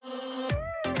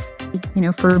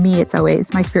For me, it's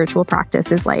always my spiritual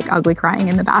practice is like ugly crying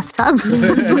in the bathtub.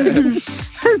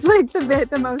 It's like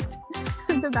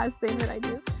the best thing that I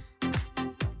do.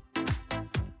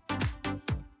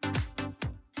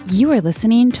 You are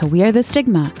listening to We Are the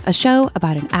Stigma, a show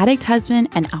about an addict husband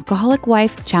and alcoholic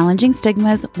wife challenging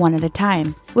stigmas one at a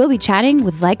time. We'll be chatting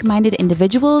with like-minded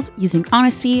individuals using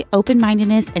honesty,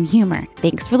 open-mindedness, and humor.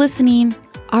 Thanks for listening.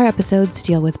 Our episodes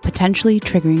deal with potentially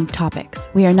triggering topics.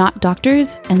 We are not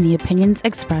doctors, and the opinions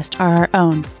expressed are our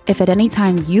own. If at any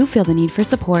time you feel the need for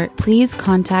support, please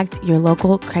contact your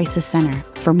local crisis center.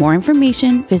 For more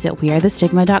information, visit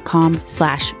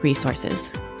wearethestigma.com/resources.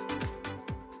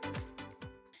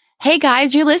 Hey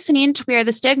guys, you're listening to We Are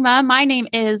the Stigma. My name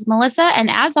is Melissa,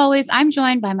 and as always, I'm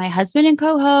joined by my husband and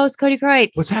co-host, Cody Kreutz.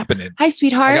 What's happening? Hi,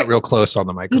 sweetheart. I got real close on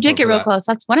the microphone. You did get real close.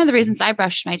 That's one of the reasons I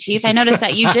brushed my teeth. I noticed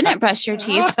that you didn't brush your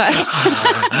teeth, so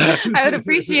I would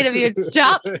appreciate if you would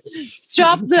stop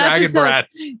the episode. Brat.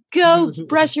 Go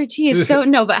brush your teeth. So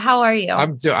no, but how are you?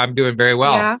 I'm doing very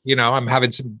well. Yeah. I'm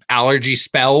having some allergy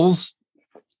spells.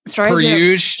 Story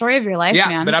of your life,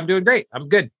 man. But I'm doing great. I'm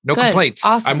good. No complaints.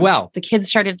 Awesome. I'm well. The kids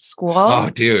started school. Oh,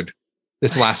 dude.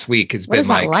 This last week has been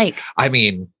like? I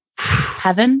mean,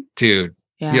 heaven? Dude,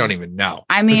 you don't even know.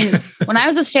 I mean, when I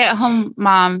was a stay-at-home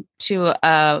mom to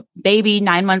a baby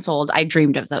 9 months old, I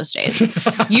dreamed of those days.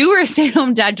 You were a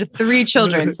stay-at-home dad to 3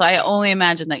 children, so I only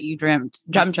imagine that you dreamt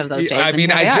of those days. I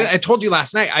mean, I told you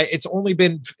last night, it's only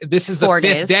been, this is the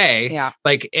 5th day. Yeah.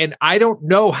 And I don't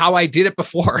know how I did it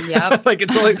before. Yep.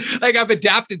 It's only I've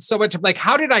adapted so much. I'm like,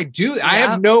 how did I do that? I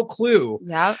have no clue.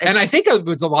 Yeah. And I think it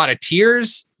was a lot of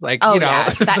tears.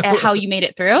 Yeah. How you made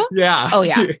it through? Yeah. Oh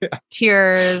yeah.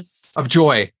 Tears. Of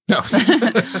joy. No.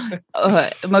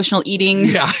 Emotional eating.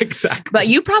 Yeah, exactly. But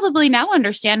you probably now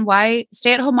understand why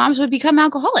stay-at-home moms would become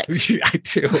alcoholics. I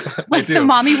do. The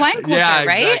mommy wine culture,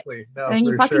 right? Exactly. No, and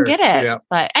you fucking get it. Yeah.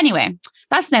 But anyway,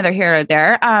 that's neither here nor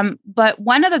there. But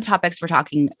one of the topics we're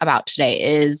talking about today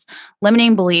is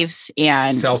limiting beliefs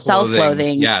and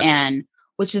self-loathing. Yes. And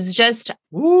which is just...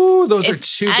 Ooh, those are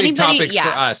 2 big topics for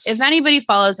us. If anybody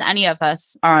follows any of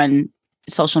us on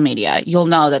social media, you'll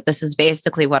know that this is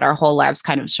basically what our whole lives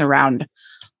kind of surround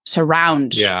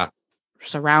upon. Yeah.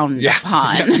 Just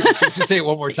say it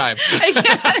one more time.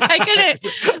 I couldn't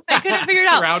figure it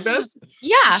out. Surround us?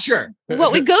 Yeah. Sure.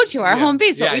 What we go to, our home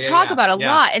base, what we talk about a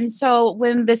lot. And so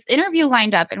when this interview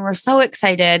lined up and we're so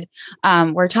excited,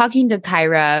 we're talking to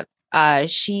Kyra.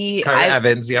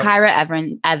 Evans. Yep.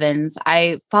 Kyra Evans.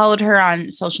 I followed her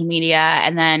on social media,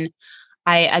 and then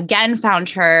I again found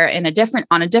her on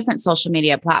a different social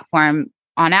media platform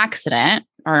on accident,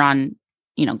 or on,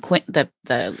 the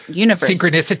universe.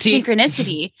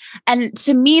 Synchronicity. And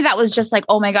to me, that was just like,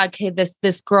 oh my God, okay,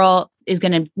 this girl is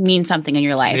going to mean something in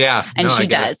your life. Yeah. And she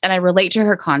does. And I relate to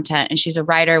her content, and she's a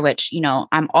writer, which,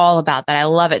 I'm all about that. I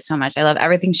love it so much. I love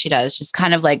everything she does. She's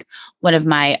kind of like one of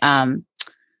my,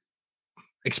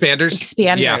 Expanders.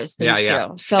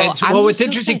 Yeah. So what's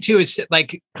interesting too is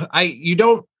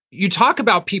you talk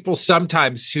about people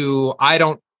sometimes who I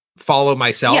don't follow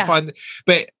myself on,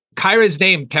 but Kyra's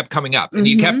name kept coming up, and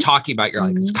you kept talking about, you're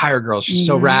like, this Kyra girl, she's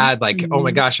so rad. Like, oh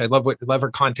my gosh, I love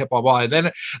her content, blah, blah. And then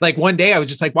one day I was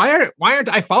just like, why aren't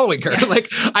I following her? Yeah.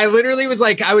 I literally was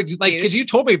like, I would cause you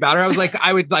told me about her. I was like,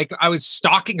 I was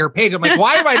stalking her page. I'm like,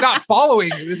 why am I not following?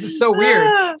 This is so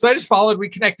weird. So I just followed, we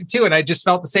connected too. And I just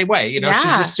felt the same way. She's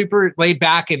just super laid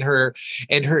back in her,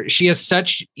 she has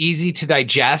such easy to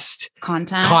digest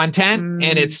content.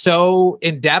 And it's so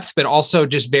in depth, but also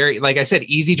just very, like I said,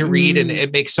 easy to read, and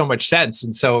it makes so much sense.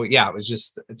 And so,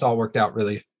 it's all worked out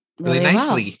really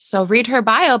nicely. Well. So read her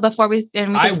bio before we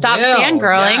can stop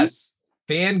fangirling. Yes.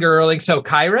 Fangirling. So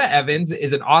Kyra Evans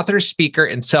is an author, speaker,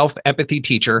 and self-empathy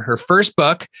teacher. Her first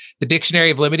book, The Dictionary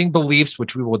of Limiting Beliefs,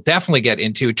 which we will definitely get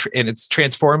into, and it's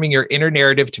Transforming Your Inner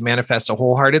Narrative to Manifest a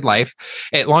Wholehearted Life.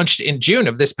 It launched in June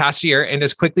of this past year and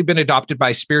has quickly been adopted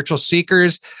by spiritual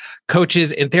seekers,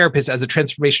 coaches, and therapists as a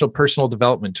transformational personal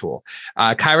development tool.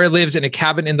 Kyra lives in a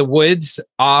cabin in the woods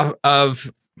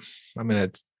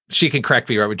she can correct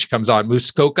me right when she comes on,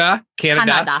 Muskoka,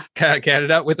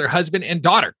 Canada, with her husband and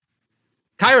daughter.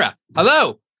 Kyra,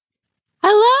 hello.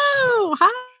 Hello.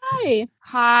 Hi.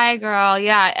 Hi, girl.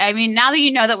 Yeah. I mean, now that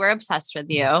you know that we're obsessed with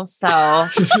you, so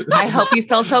I hope you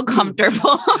feel so comfortable.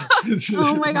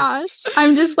 Oh my gosh.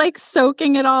 I'm just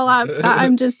soaking it all up.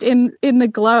 I'm just in the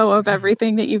glow of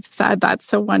everything that you've said. That's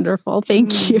so wonderful.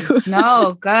 Thank you.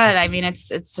 No, good. I mean, it's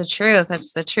the truth.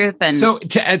 It's the truth. And so,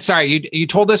 sorry, you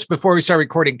told us before we start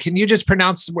recording. Can you just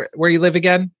pronounce where you live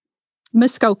again?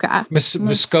 Muskoka.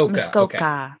 Muskoka.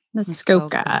 Okay.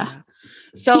 Muskoka.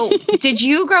 So did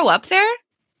you grow up there?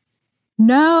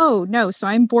 No. So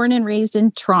I'm born and raised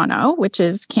in Toronto, which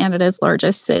is Canada's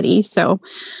largest city. So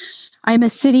I'm a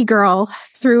city girl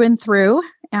through and through,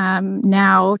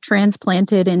 now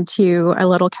transplanted into a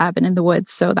little cabin in the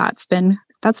woods. So that's been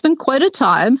quite a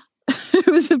time. It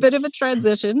was a bit of a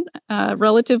transition,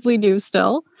 relatively new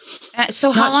still.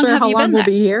 So how long have you been there? We'll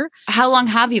be here. How long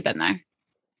have you been there?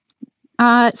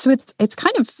 So it's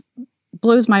kind of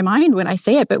blows my mind when I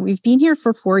say it, but we've been here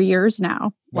for 4 years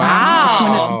now.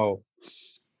 Wow.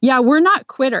 Yeah, we're not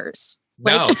quitters.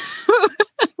 No. Like,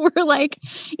 we're like,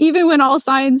 even when all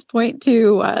signs point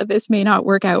to this may not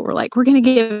work out, we're like, we're going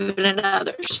to give it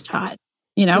another shot,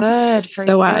 you know? Good for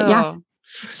you. Yeah.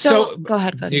 So go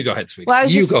ahead. You go ahead, sweetie. Well,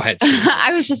 go ahead, sweetie.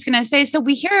 I was just going to say, so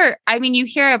you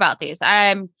hear about these.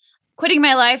 I'm quitting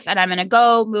my life and I'm going to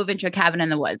go move into a cabin in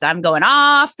the woods. I'm going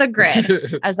off the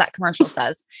grid, as that commercial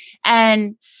says.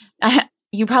 And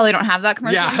you probably don't have that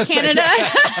commercial in Canada.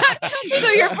 So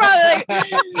you're probably like,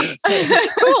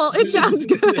 cool. It sounds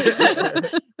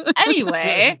good.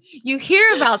 Anyway, you hear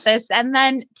about this. And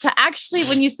then to actually,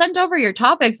 when you sent over your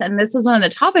topics, and this was one of the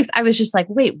topics, I was just like,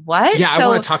 wait, what? Yeah, so I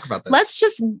want to talk about this. Let's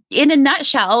just, in a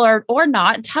nutshell or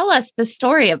not, tell us the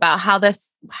story about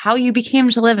how you became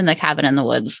to live in the cabin in the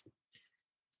woods.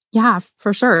 Yeah,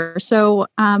 for sure. So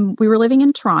we were living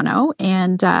in Toronto,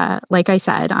 and like I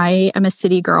said, I am a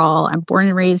city girl. I'm born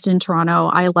and raised in Toronto.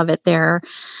 I love it there.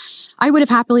 I would have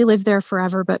happily lived there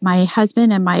forever, but my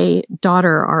husband and my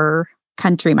daughter are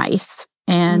country mice,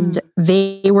 and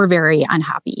they were very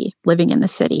unhappy living in the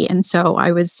city. And so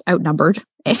I was outnumbered,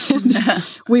 and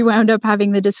we wound up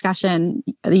having the discussion.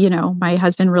 You know, my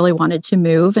husband really wanted to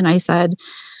move, and I said,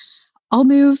 I'll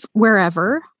move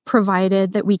wherever,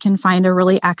 provided that we can find a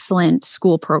really excellent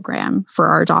school program for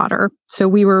our daughter. So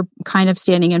we were kind of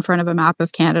standing in front of a map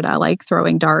of Canada, like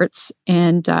throwing darts.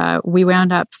 And we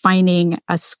wound up finding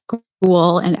a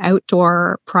school, an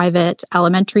outdoor private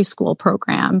elementary school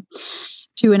program,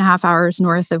 2.5 hours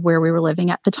north of where we were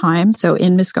living at the time. So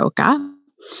in Muskoka.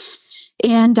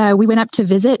 And we went up to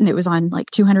visit, and it was on like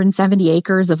 270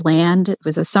 acres of land. It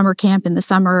was a summer camp in the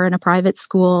summer and a private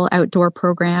school outdoor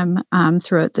program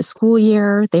throughout the school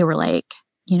year. They were like,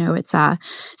 you know, it's a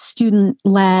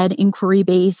student-led,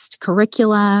 inquiry-based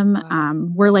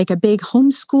curriculum. We're like a big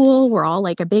homeschool. We're all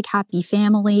like a big happy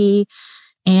family.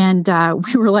 And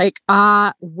we were like,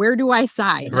 where do I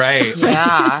sign? Right.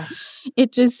 Yeah.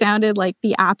 It just sounded like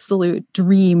the absolute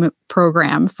dream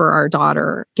program for our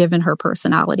daughter, given her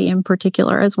personality in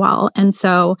particular as well. And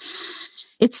so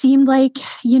it seemed like,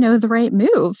 you know, the right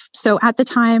move. So at the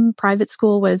time, private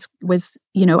school was,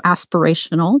 you know,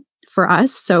 aspirational for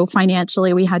us. So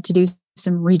financially, we had to do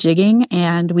some rejigging,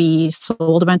 and we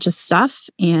sold a bunch of stuff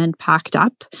and packed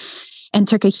up and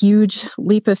took a huge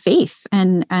leap of faith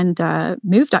and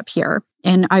moved up here.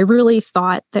 And I really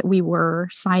thought that we were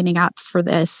signing up for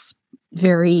this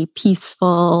very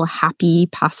peaceful, happy,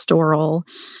 pastoral,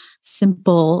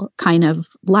 simple kind of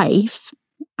life.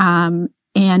 And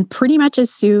pretty much as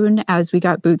soon as we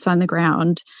got boots on the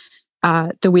ground,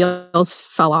 the wheels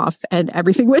fell off and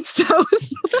everything went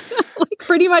south. Like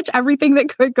pretty much everything that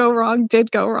could go wrong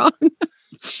did go wrong.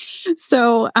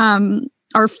 So,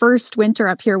 our first winter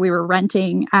up here, we were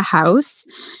renting a house.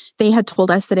 They had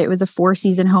told us that it was a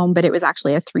 4-season home, but it was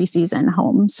actually a 3-season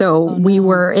home. So we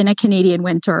were in a Canadian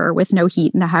winter with no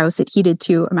heat in the house. It heated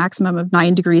to a maximum of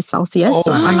 9 degrees Celsius.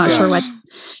 So I'm not sure what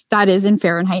that is in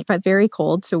Fahrenheit, but very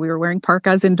cold. So we were wearing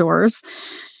parkas indoors.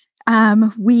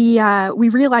 We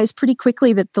realized pretty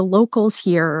quickly that the locals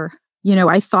here, you know,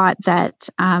 I thought that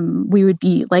we would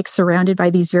be like surrounded by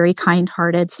these very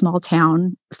kind-hearted small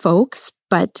town folks.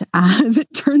 But as it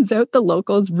turns out, the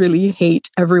locals really hate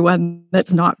everyone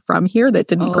that's not from here, that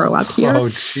didn't grow up here. Oh,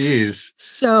 geez.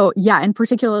 So, yeah, and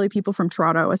particularly people from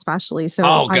Toronto, especially. So,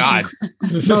 God.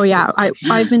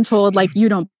 I've been told, like, you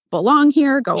don't belong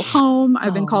here, go home.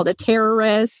 I've been called a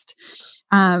terrorist.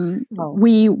 When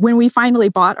we finally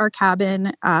bought our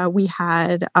cabin, we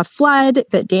had a flood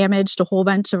that damaged a whole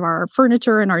bunch of our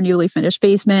furniture in our newly finished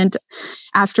basement.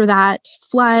 After that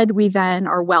flood,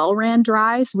 our well ran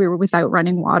dry. So we were without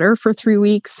running water for 3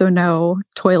 weeks. So no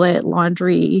toilet,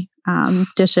 laundry,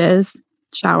 dishes,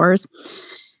 showers.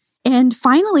 And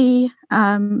finally,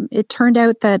 it turned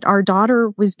out that our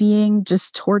daughter was being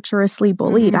just torturously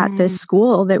bullied at this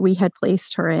school that we had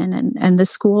placed her in. And the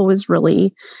school was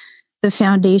really the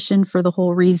foundation for the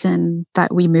whole reason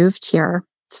that we moved here.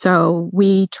 So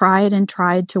we tried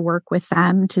to work with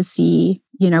them to see,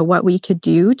 you know, what we could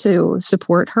do to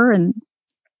support her. And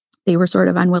they were sort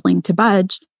of unwilling to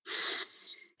budge.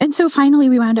 And so finally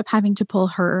we wound up having to pull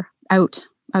her out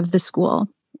of the school.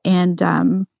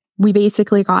 And we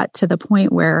basically got to the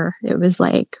point where it was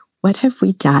like, what have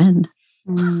we done?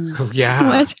 Oh,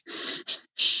 yeah.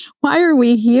 Why are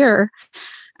we here?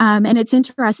 And it's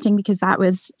interesting because that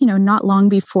was, not long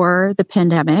before the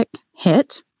pandemic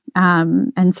hit.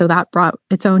 And so that brought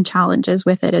its own challenges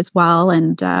with it as well.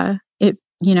 And it,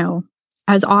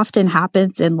 as often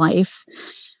happens in life,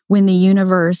 when the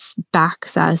universe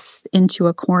backs us into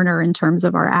a corner in terms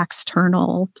of our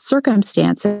external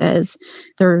circumstances,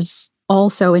 there's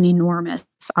also an enormous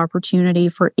opportunity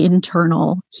for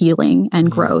internal healing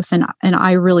and growth. And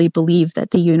I really believe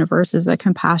that the universe is a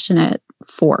compassionate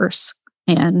force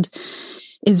and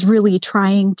is really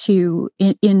trying to,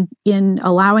 in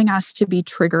allowing us to be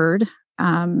triggered,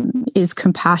 is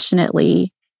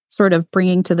compassionately sort of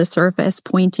bringing to the surface,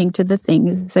 pointing to the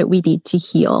things that we need to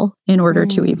heal in order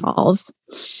to evolve.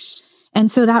 And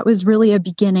so that was really a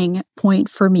beginning point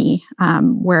for me,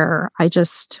 where I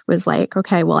just was like,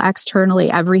 okay, well, externally,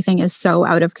 everything is so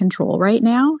out of control right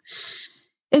now.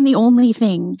 And the only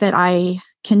thing that I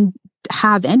can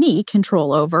have any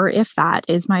control over, if that,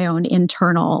 is my own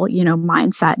internal,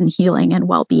 mindset and healing and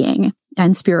well-being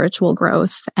and spiritual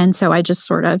growth. And so I just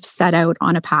sort of set out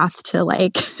on a path to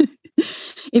like,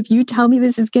 if you tell me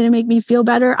this is going to make me feel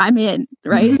better, I'm in,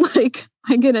 right? Like,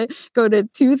 I'm going to go to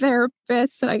 2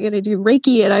 therapists and I'm going to do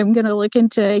Reiki and I'm going to look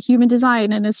into human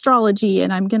design and astrology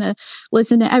and I'm going to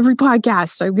listen to every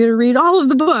podcast. I'm going to read all of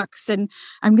the books and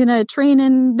I'm going to train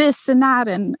in this and that.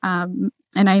 And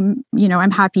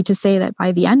I'm happy to say that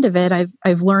by the end of it,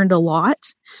 I've learned a lot.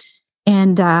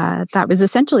 And that was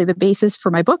essentially the basis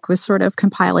for my book, was sort of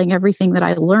compiling everything that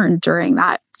I learned during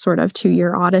that sort of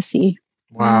 2-year odyssey.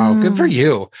 Wow. Good for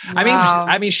you. Wow.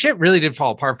 I mean, shit really did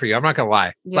fall apart for you. I'm not gonna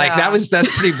lie. Yeah. Like that's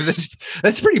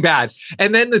pretty bad.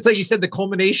 And then it's like you said, the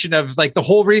culmination of like the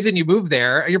whole reason you moved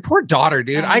there, your poor daughter,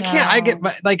 dude.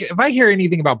 If I hear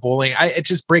anything about bullying, it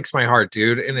just breaks my heart,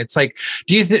 dude. And it's like,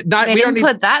 we don't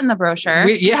put that in the brochure.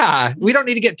 We don't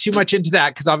need to get too much into that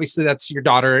because obviously that's your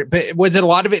daughter. But was it a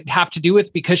lot of it have to do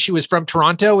with because she was from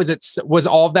Toronto? Was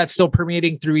all of that still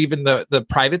permeating through even the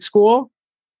private school?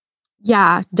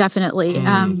 Yeah, definitely.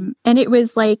 And it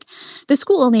was like the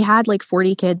school only had like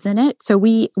 40 kids in it. So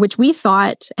which we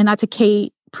thought, and that's a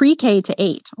pre-K to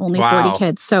 8, only 40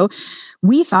 kids. So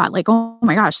we thought like, oh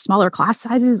my gosh, smaller class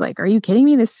sizes. Like, are you kidding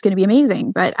me? This is going to be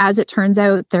amazing. But as it turns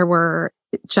out, there were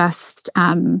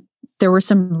some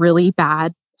really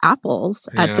bad apples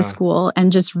at the school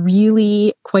and just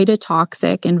really quite a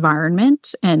toxic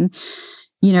environment. And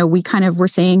we kind of were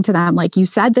saying to them, like, you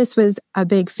said this was a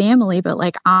big family, but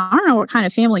like, I don't know what kind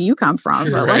of family you come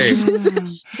from, but like,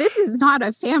 this is not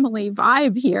a family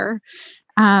vibe here.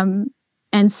 And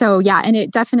so, and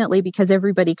it definitely, because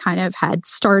everybody kind of had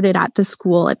started at the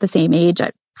school at the same age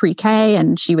at pre-K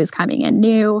and she was coming in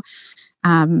new.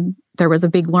 There was a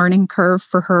big learning curve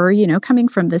for her, coming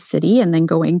from the city and then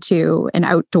going to an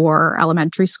outdoor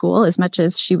elementary school. As much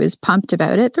as she was pumped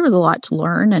about it, there was a lot to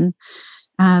learn. And,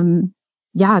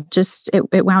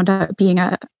 it wound up being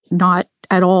not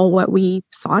at all what we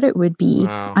thought it would be,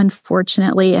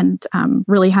 unfortunately, and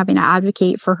really having to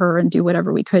advocate for her and do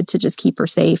whatever we could to just keep her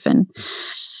safe. And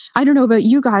I don't know about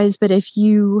you guys, but if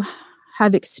you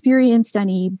have experienced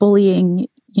any bullying,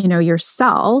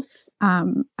 yourself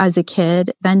as a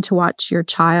kid, then to watch your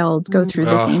child go through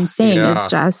the same thing is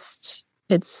just,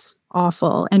 it's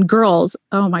awful. And girls,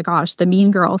 oh my gosh, the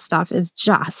mean girl stuff is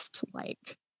just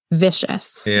like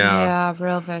vicious. Yeah,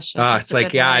 real vicious. It's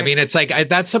like, I mean, it's like,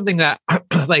 that's something that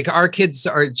like our kids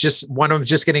are just, one of them's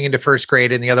just getting into first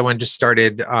grade and the other one just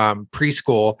started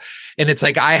preschool. And it's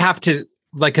like, I have to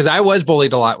like, cause I was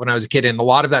bullied a lot when I was a kid and a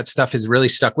lot of that stuff has really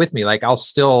stuck with me. Like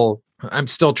I'm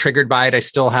still triggered by it. I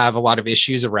still have a lot of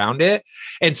issues around it.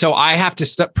 And so I have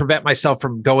to prevent myself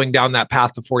from going down that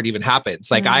path before it even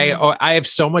happens. Like I have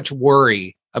so much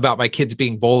worry about my kids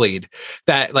being bullied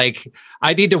that like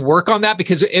I need to work on that,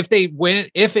 because when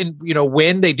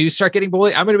they do start getting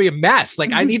bullied, I'm going to be a mess.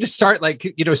 Like I need to start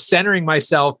like, centering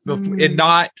myself and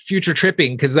not future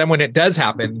tripping. Cause then when it does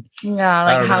happen,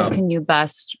 how can you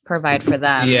best provide for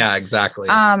them? Yeah, exactly.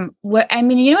 What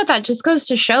that just goes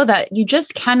to show that you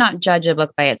just cannot judge a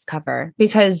book by its cover,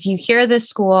 because you hear the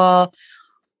school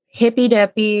hippy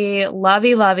dippy,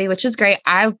 lovey, which is great.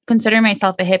 I consider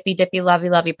myself a hippy dippy,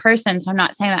 lovey person. So I'm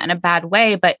not saying that in a bad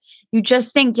way, but you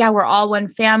just think, we're all one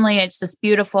family. It's this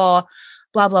beautiful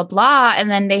blah, blah, blah.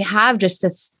 And then they have just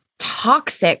this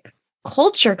toxic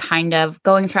culture kind of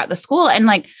going throughout the school. And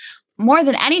like, more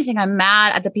than anything, I'm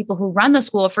mad at the people who run the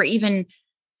school for even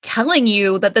telling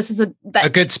you that this is a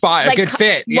good spot, like, a good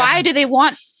fit. Why do they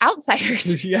want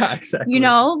outsiders? Yeah, exactly.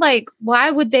 Like,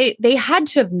 why would they had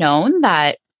to have known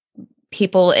that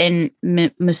people in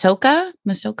Muskoka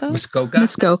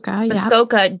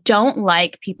don't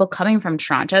like people coming from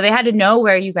Toronto. They had to know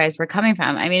where you guys were coming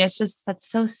from. I mean, that's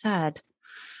so sad.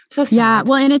 So sad. Yeah.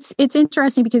 Well, and it's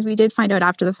interesting because we did find out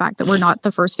after the fact that we're not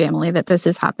the first family that this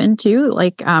has happened to.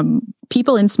 Like,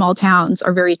 people in small towns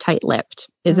are very tight-lipped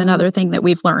is another thing that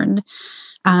we've learned.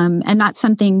 And that's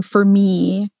something for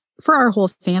me, for our whole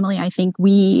family. I think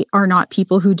we are not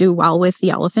people who do well with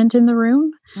the elephant in the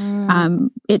room.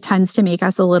 It tends to make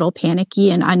us a little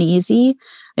panicky and uneasy.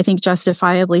 I think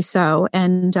justifiably so.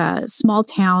 And small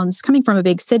towns, coming from a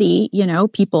big city,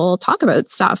 people talk about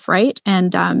stuff, right?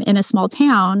 And in a small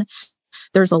town,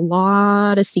 there's a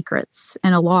lot of secrets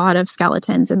and a lot of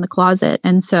skeletons in the closet.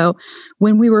 And so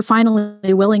when we were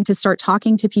finally willing to start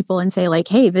talking to people and say like,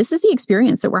 hey, this is the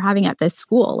experience that we're having at this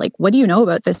school. Like, what do you know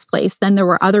about this place? Then there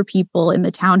were other people in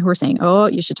the town who were saying, oh,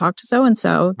 you should talk to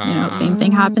so-and-so. Same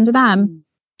thing happened to them.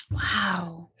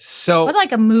 Wow. So what,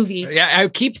 like a movie? Yeah, I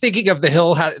keep thinking of The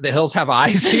Hills Have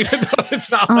eyes, even though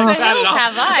it's not like that at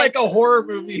all. Like a horror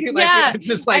movie. Like it's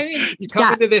just like you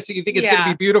come into this and you think it's going to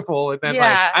be beautiful, and then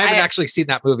I haven't actually seen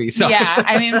that movie. So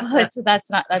that's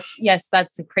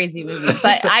a crazy movie.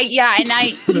 But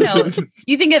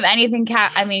you think of anything.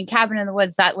 Cabin in the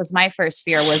Woods. That was my first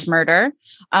fear, was murder.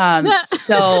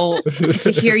 So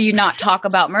to hear you not talk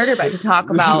about murder, but to talk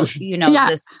about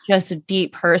this just a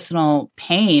deep personal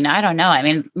pain. I don't know. I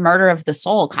mean, murder of the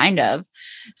soul, kind of.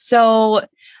 So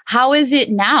how is it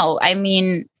now? I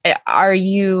mean, are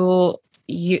I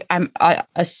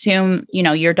assume,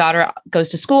 your daughter goes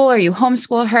to school, or you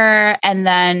homeschool her, and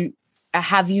then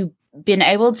have you been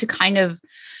able to kind of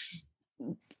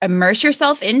immerse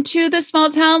yourself into the small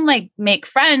town, like make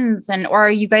friends, or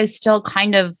are you guys still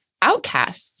kind of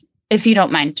outcasts, if you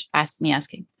don't mind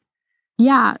asking?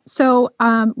 Yeah. So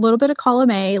a little bit of column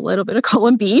A, a little bit of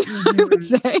column B, I would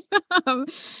say.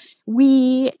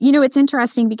 It's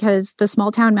interesting because the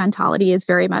small town mentality is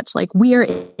very much like, we are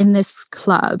in this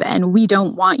club and we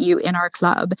don't want you in our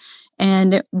club.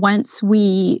 And once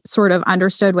we sort of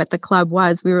understood what the club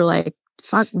was, we were like,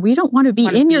 fuck, we don't want to be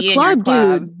in your club,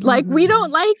 dude. Like, we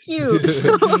don't like you.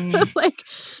 So but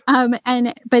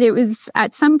it was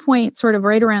at some point, sort of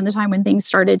right around the time when things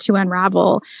started to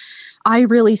unravel, I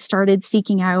really started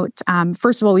seeking out,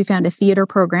 first of all, we found a theater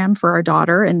program for our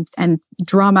daughter, and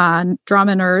drama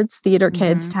nerds, theater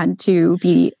kids tend to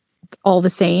be all the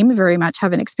same, very much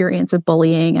have an experience of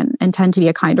bullying and tend to be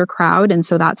a kinder crowd. And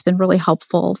so that's been really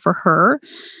helpful for her.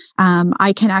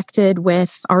 I connected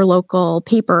with our local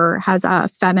paper, has a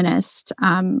feminist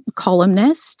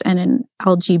columnist and an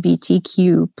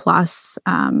LGBTQ plus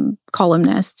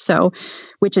columnist. So,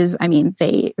 which is, I mean,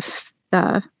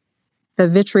 the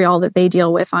vitriol that they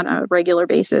deal with on a regular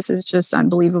basis is just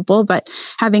unbelievable. But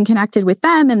having connected with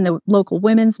them and the local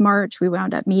women's march, we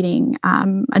wound up meeting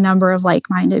a number of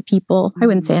like-minded people. I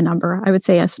wouldn't say a number, I would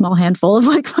say a small handful of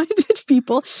like-minded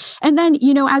people. And then,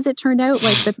 as it turned out,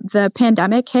 like the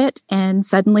pandemic hit, and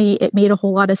suddenly it made a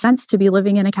whole lot of sense to be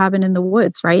living in a cabin in the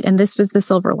woods, right? And this was the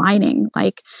silver lining.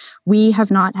 Like, we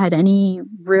have not had any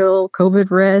real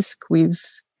COVID risk.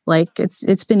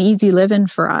 It's been easy living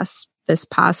for us this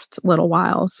past little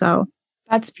while. So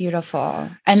that's beautiful.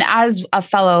 And as a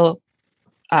fellow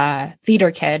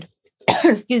theater kid,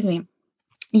 excuse me.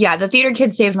 Yeah, the theater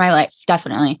kid saved my life,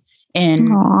 definitely, in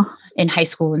high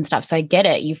school and stuff. So I get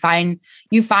it. You find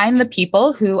the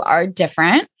people who are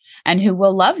different and who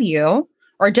will love you,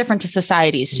 or different to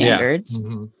society's standards. Yeah.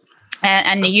 Mm-hmm.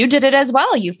 And you did it as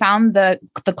well. You found the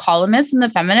columnists and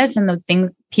the feminists and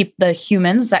the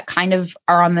humans that kind of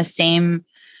are on the same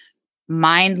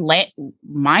wavelength.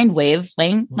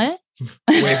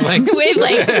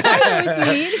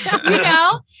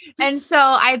 And so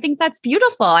I think that's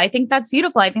beautiful. I think that's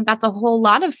a whole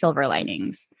lot of silver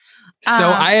linings. So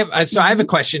I have a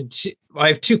question. I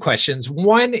have two questions.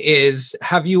 One is,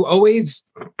 have you always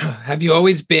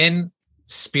been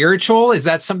spiritual? Is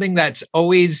that something that's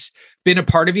always been a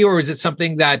part of you, or is it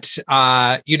something that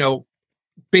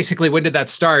basically, when did that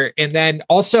start? And then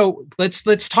also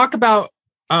let's talk about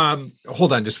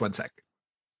hold on just one sec.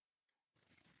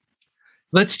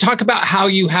 Let's talk about how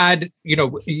you had,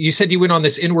 you said you went on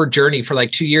this inward journey for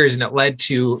like 2 years, and it led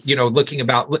to, looking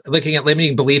at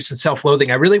limiting beliefs and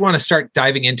self-loathing. I really want to start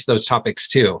diving into those topics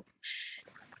too.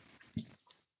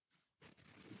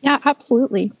 Yeah,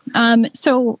 absolutely.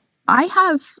 So I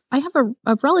have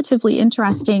a relatively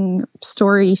interesting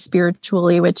story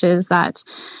spiritually, which is that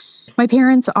my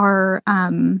parents are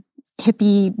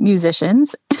hippie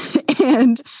musicians.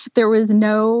 And there was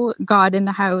no God in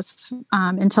the house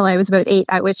until I was about 8,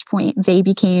 at which point they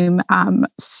became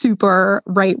super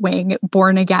right-wing,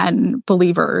 born-again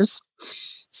believers.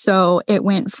 So it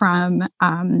went from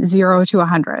 0 to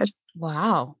 100.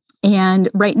 Wow. And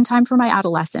right in time for my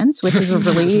adolescence, which is a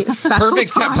really special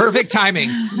time. Perfect timing.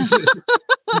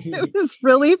 It was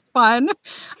really fun.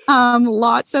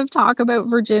 Lots of talk about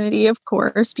virginity, of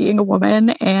course, being a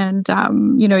woman, and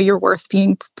your worth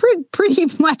being pretty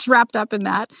much wrapped up in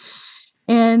that.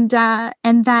 And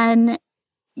then,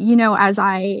 as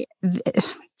I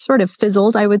sort of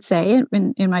fizzled, I would say,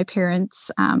 in my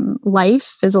parents'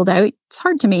 life, fizzled out. It's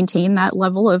hard to maintain that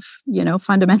level of,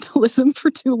 fundamentalism for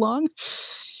too long.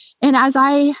 And as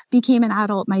I became an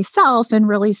adult myself and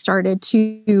really started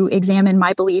to examine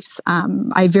my beliefs,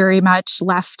 I very much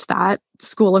left that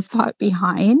school of thought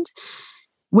behind,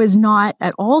 was not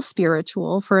at all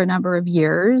spiritual for a number of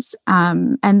years.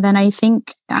 And then I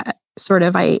think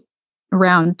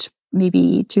around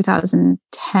maybe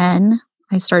 2010,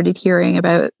 I started hearing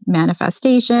about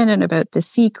manifestation and about The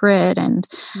Secret and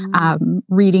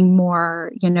reading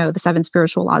more, the 7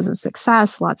 spiritual laws of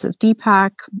success, lots of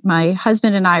Deepak. My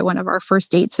husband and I, one of our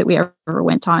first dates that we ever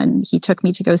went on, he took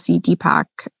me to go see Deepak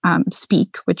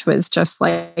speak, which was just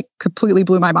like completely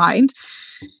blew my mind.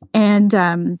 And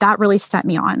that really set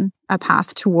me on a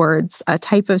path towards a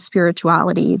type of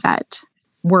spirituality that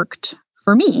worked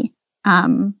for me,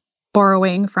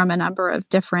 borrowing from a number of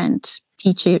different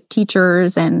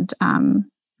teachers and,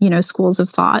 schools of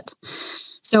thought.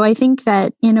 So I think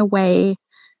that in a way,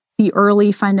 the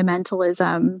early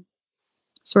fundamentalism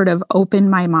sort of opened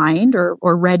my mind or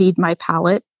readied my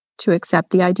palate to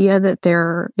accept the idea that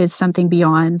there is something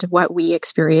beyond what we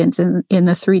experience in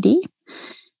the 3D.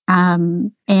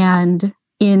 And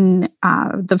in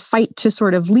the fight to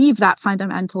sort of leave that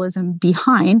fundamentalism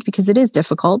behind, because it is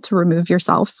difficult to remove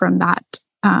yourself from that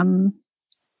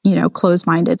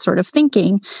closed-minded sort of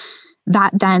thinking,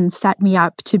 that then set me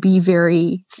up to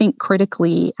be think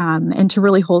critically and to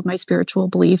really hold my spiritual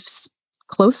beliefs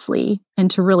closely and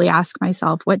to really ask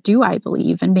myself, what do I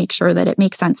believe, and make sure that it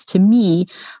makes sense to me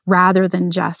rather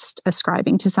than just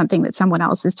ascribing to something that someone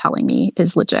else is telling me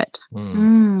is legit.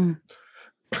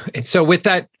 And so with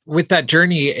that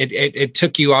journey, it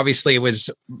took you, obviously it was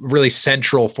really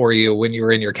central for you when you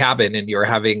were in your cabin and you were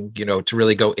having, to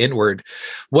really go inward.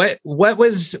 What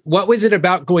was it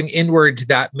about going inward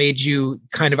that made you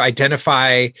kind of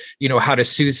identify, how to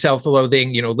soothe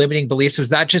self-loathing, limiting beliefs? Was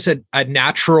that just a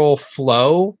natural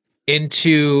flow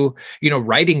into,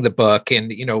 writing the book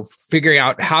and, figuring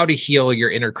out how to heal your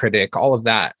inner critic, all of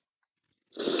that?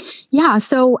 Yeah.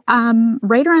 So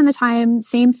right around the time,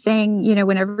 same thing,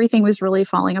 when everything was really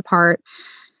falling apart,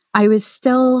 I was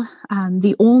still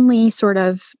the only sort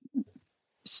of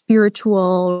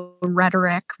spiritual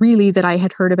rhetoric really that I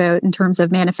had heard about in terms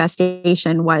of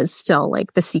manifestation was still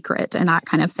like The Secret and that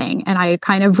kind of thing. And I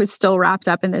kind of was still wrapped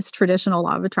up in this traditional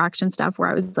law of attraction stuff where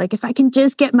I was like, if I can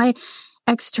just get my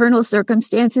external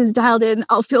circumstances dialed in,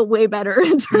 I'll feel way better.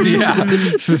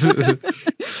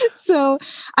 So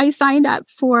I signed up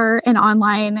for an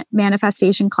online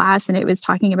manifestation class, and it was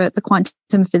talking about the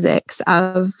quantum physics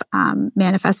of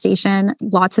manifestation.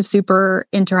 Lots of super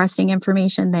interesting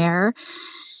information there.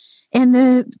 And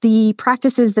the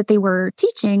practices that they were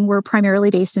teaching were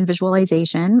primarily based in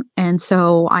visualization. And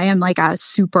so I am like a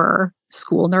super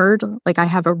school nerd. Like I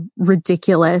have a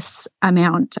ridiculous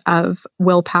amount of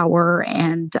willpower.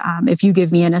 And if you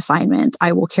give me an assignment,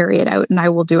 I will carry it out and I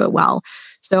will do it well.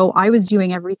 So I was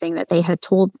doing everything that they had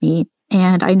told me.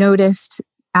 And I noticed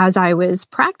as I was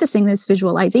practicing this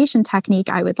visualization technique,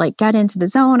 I would like get into the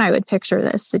zone. I would picture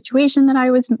this situation that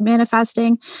I was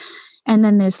manifesting. And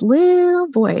then this little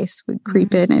voice would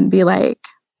creep in and be like,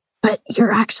 but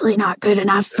you're actually not good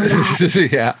enough for that.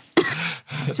 Yeah.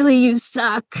 Actually, you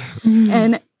suck.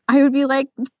 And I would be like,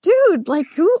 dude, like,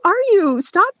 who are you?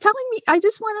 Stop telling me. I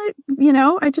just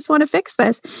want to fix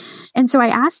this. And so I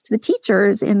asked the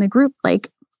teachers in the group, like,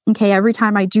 okay, every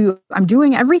time I'm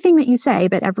doing everything that you say,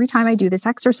 but every time I do this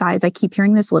exercise, I keep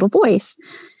hearing this little voice.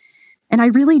 And I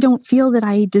really don't feel that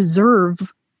I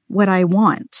deserve what I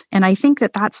want. And I think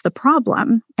that that's the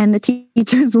problem. And the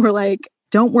teachers were like,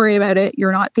 don't worry about it.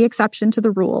 You're not the exception to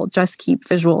the rule. Just keep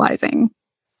visualizing.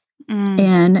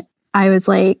 And I was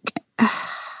like,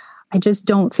 I just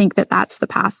don't think that that's the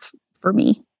path for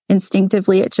me.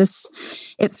 Instinctively,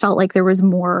 it felt like there was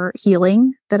more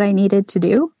healing that I needed to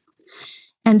do.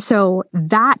 And so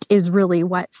that is really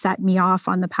what set me off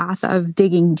on the path of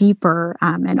digging deeper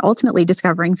and ultimately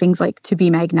discovering things like To Be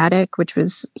Magnetic, which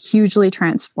was hugely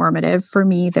transformative for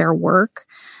me, their work.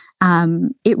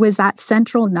 It was that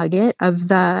central nugget of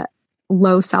the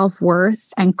low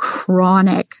self-worth and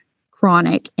chronic,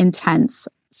 intense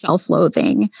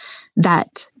self-loathing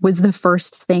that was the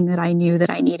first thing that I knew that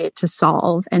I needed to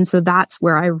solve. And so that's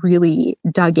where I really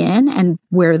dug in and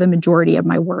where the majority of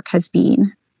my work has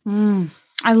been.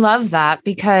 I love that,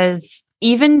 because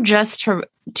even just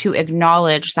to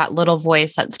acknowledge that little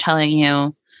voice that's telling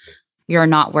you you're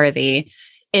not worthy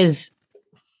takes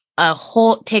a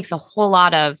whole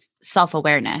lot of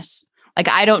self-awareness. Like,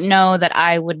 I don't know that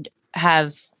I would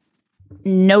have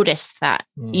noticed that,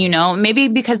 maybe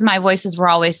because my voices were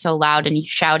always so loud and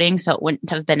shouting, so it wouldn't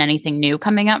have been anything new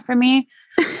coming up for me.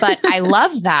 But I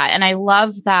love that. And I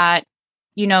love that,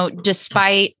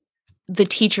 despite the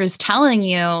teachers telling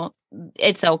you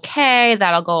it's okay,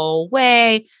 that'll go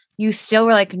away, you still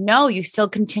were like, no, you still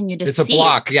continue to see. It's a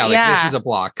block. Yeah. This is a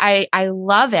block. I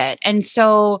love it. And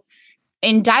so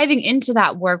in diving into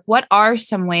that work, what are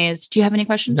some ways, do you have any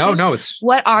questions? No,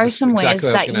 what are some ways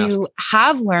that you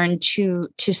have learned to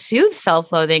soothe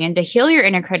self-loathing and to heal your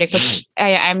inner critic, which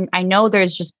I know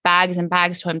there's just bags and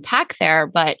bags to unpack there,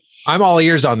 but I'm all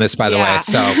ears on this, by the way.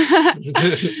 So,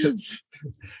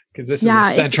 because this is a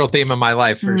central theme of my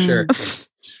life for sure.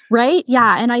 Right.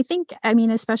 Yeah. And I think,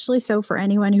 especially so for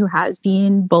anyone who has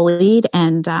been bullied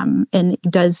and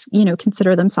does,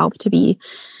 consider themselves to be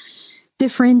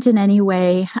different in any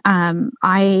way.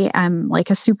 I am like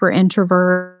a super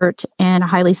introvert and a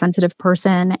highly sensitive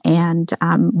person, and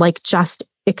just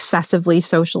excessively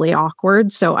socially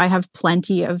awkward. So I have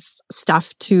plenty of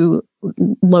stuff to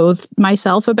loathe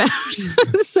myself about.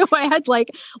 So I had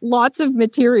like lots of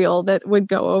material that would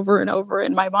go over and over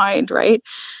in my mind. Right.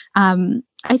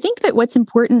 I think that what's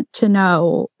important to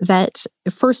know that,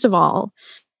 first of all,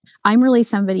 I'm really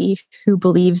somebody who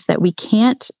believes that we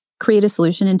can't create a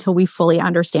solution until we fully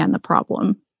understand the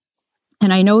problem.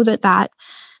 And I know that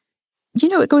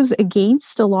it goes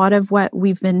against a lot of what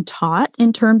we've been taught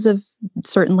in terms of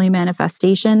certainly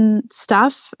manifestation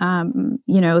stuff.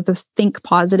 The Think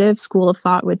Positive school of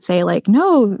thought would say like,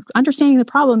 no, understanding the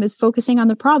problem is focusing on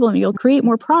the problem. You'll create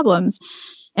more problems.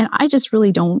 And I just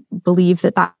really don't believe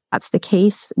that that's the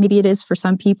case. Maybe it is for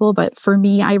some people, but for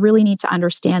me, I really need to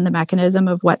understand the mechanism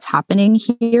of what's happening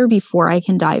here before I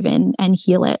can dive in and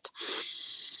heal it.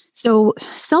 So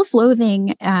self-loathing,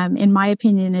 in my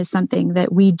opinion, is something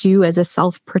that we do as a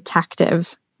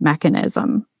self-protective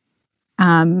mechanism,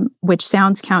 which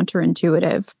sounds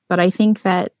counterintuitive, but I think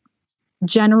that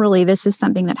generally this is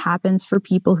something that happens for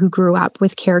people who grew up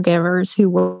with caregivers who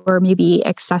were maybe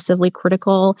excessively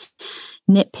critical,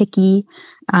 nitpicky.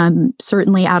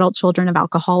 Certainly adult children of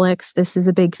alcoholics, this is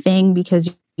a big thing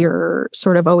because you're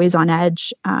sort of always on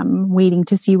edge, waiting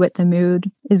to see what the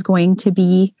mood is going to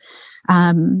be.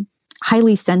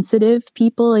 Highly sensitive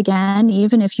people, again,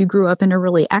 even if you grew up in a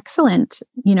really excellent,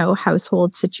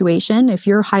 household situation, if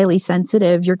you're highly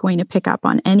sensitive, you're going to pick up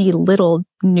on any little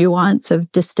nuance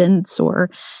of distance or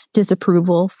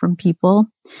disapproval from people.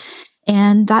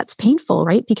 And that's painful,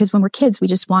 right? Because when we're kids, we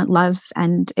just want love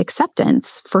and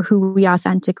acceptance for who we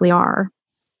authentically are.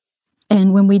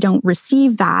 And when we don't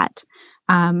receive that,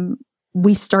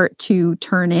 we start to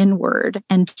turn inward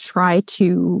and try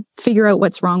to figure out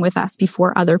what's wrong with us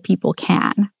before other people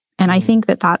can. And I think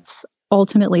that that's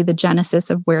ultimately the genesis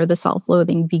of where the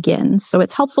self-loathing begins. So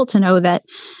it's helpful to know that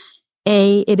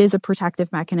A, it is a protective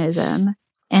mechanism,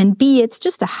 and B, it's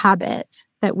just a habit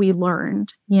that we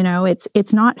learned.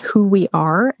 It's not who we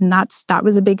are. And that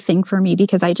was a big thing for me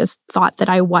because I just thought that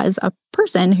I was a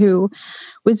person who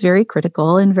was very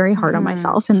critical and very hard on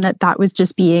myself, and that was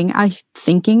just being a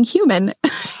thinking human,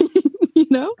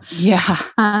 Yeah.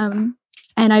 And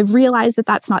I've realized that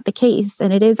that's not the case.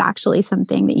 And it is actually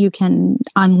something that you can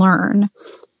unlearn,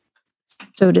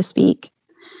 so to speak.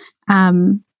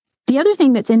 The other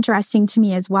thing that's interesting to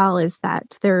me as well is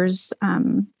that there's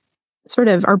sort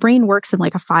of our brain works in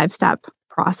like a 5-step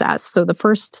process. So the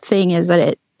first thing is that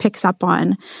it picks up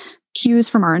on cues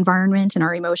from our environment and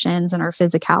our emotions and our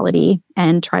physicality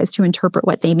and tries to interpret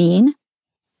what they mean.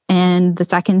 And the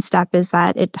second step is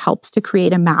that it helps to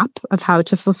create a map of how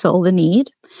to fulfill the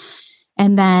need.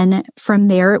 And then from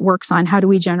there, it works on how do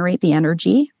we generate the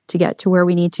energy to get to where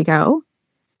we need to go.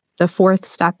 The fourth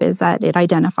step is that it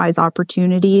identifies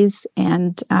opportunities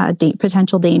and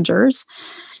potential dangers.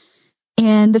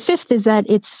 And the fifth is that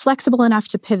it's flexible enough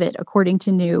to pivot according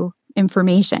to new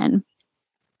information.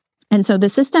 And so the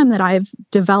system that I've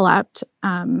developed,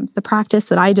 the practice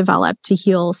that I developed to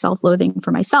heal self-loathing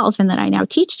for myself and that I now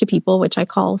teach to people, which I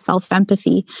call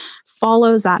self-empathy,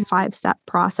 follows that 5-step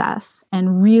process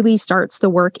and really starts the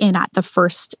work in at the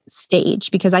first stage,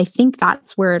 because I think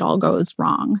that's where it all goes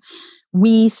wrong.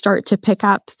 we start to pick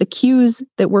up the cues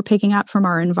that we're picking up from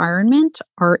our environment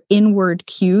are inward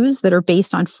cues that are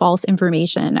based on false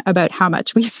information about how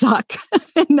much we suck.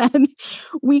 And then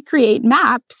we create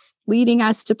maps leading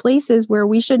us to places where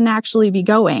we shouldn't actually be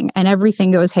going. And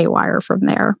everything goes haywire from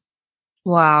there.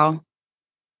 Wow.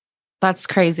 That's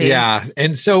crazy. Yeah.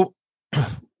 And so,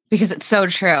 because it's so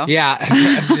true. Yeah.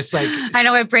 I'm just like, I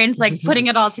know my brain's like putting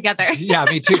it all together. Yeah,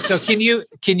 me too. So can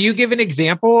you give an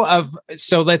example of,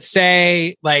 so let's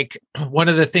say like one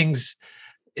of the things,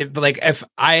 if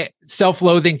I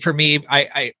self-loathing for me,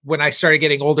 I when I started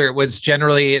getting older, it was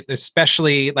generally,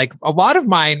 especially like a lot of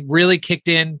mine really kicked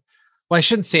in. Well, I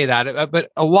shouldn't say that,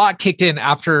 but a lot kicked in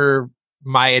after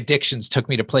my addictions took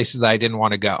me to places that I didn't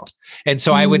want to go. And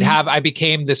so I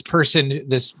became this person,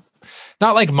 this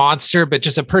not like monster, but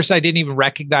just a person I didn't even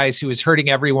recognize who was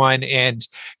hurting everyone. And,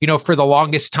 for the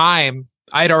longest time,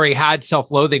 I'd already had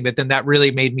self-loathing, but then that really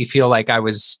made me feel like I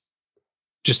was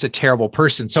just a terrible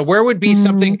person. So where would be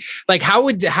something like, how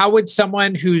would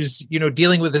someone who's,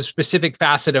 dealing with a specific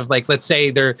facet of like, let's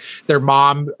say their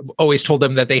mom always told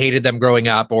them that they hated them growing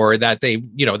up, or that they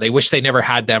wish they never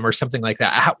had them, or something like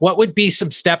that. What would be some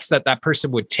steps that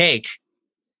person would take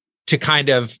to kind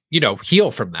of, heal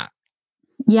from that?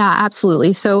 Yeah,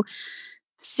 absolutely. So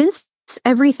since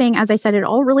everything, as I said, it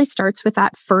all really starts with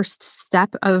that first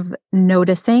step of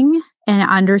noticing and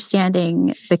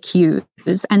understanding the cues.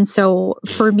 And so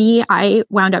for me, I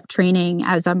wound up training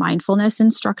as a mindfulness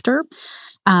instructor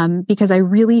because I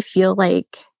really feel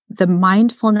like the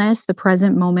mindfulness, the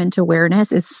present moment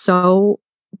awareness is so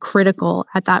critical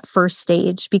at that first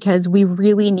stage, because we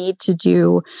really need to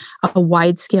do a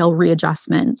wide scale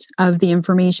readjustment of the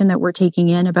information that we're taking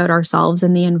in about ourselves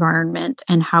and the environment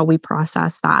and how we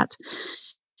process that.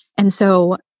 And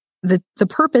so the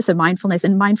purpose of mindfulness,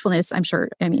 and mindfulness, I'm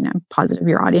positive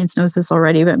your audience knows this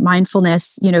already, but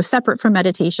mindfulness, separate from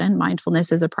meditation,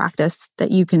 mindfulness is a practice that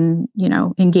you can,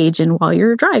 engage in while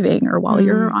you're driving or while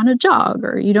you're on a jog,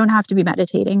 or you don't have to be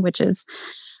meditating, which is,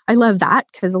 I love that,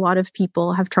 because a lot of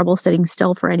people have trouble sitting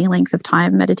still for any length of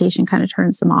time. Meditation kind of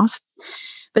turns them off.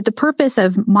 But the purpose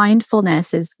of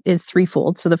mindfulness is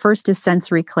threefold. So the first is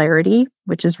sensory clarity,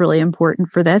 which is really important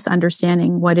for this,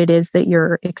 understanding what it is that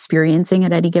you're experiencing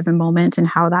at any given moment and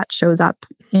how that shows up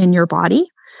in your body.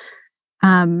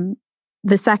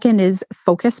 The second is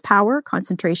focus power,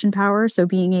 concentration power. So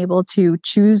being able to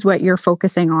choose what you're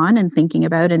focusing on and thinking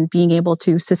about, and being able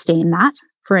to sustain that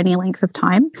for any length of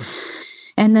time.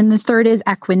 And then the third is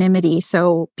equanimity.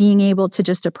 So being able to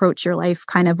just approach your life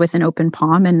kind of with an open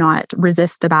palm and not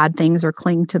resist the bad things or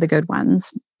cling to the good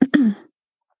ones.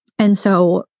 And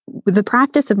so the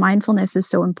practice of mindfulness is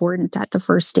so important at the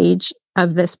first stage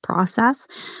of this process,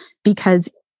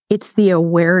 because it's the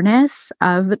awareness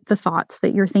of the thoughts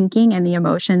that you're thinking and the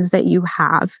emotions that you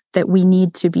have that we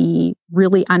need to be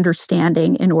really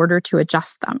understanding in order to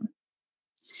adjust them.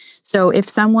 So if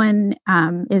someone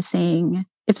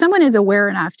if someone is aware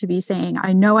enough to be saying,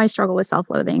 I know I struggle with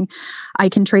self-loathing, I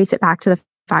can trace it back to the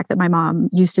fact that my mom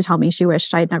used to tell me she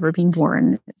wished I'd never been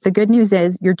born. The good news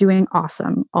is you're doing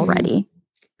awesome already,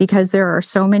 because there are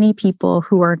so many people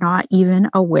who are not even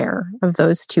aware of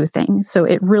those two things. So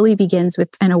it really begins with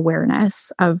an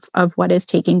awareness of what is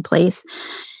taking place.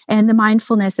 And the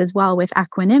mindfulness as well with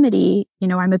equanimity.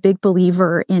 I'm a big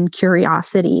believer in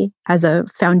curiosity as a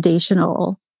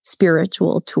foundational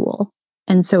spiritual tool.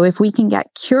 And so if we can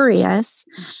get curious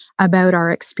about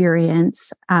our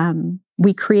experience,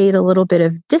 we create a little bit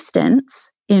of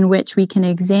distance in which we can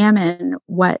examine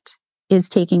what is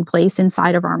taking place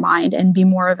inside of our mind and be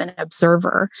more of an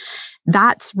observer.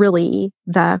 That's really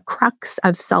the crux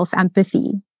of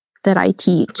self-empathy that I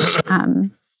teach,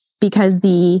 because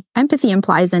the empathy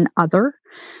implies an other.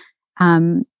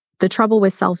 The trouble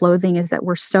with self-loathing is that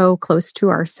we're so close to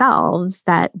ourselves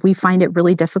that we find it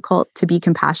really difficult to be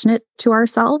compassionate to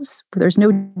ourselves. There's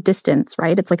no distance,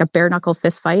 right? It's like a bare knuckle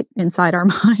fist fight inside our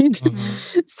mind.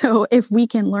 So if we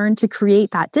can learn to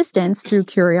create that distance through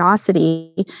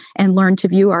curiosity and learn to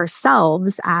view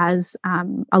ourselves as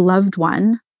a loved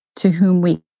one to whom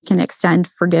we can extend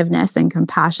forgiveness and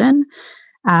compassion,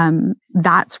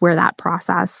 that's where that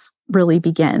process really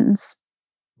begins.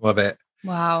 Love it.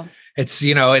 Wow. It's,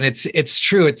 and it's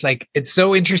true. It's like, it's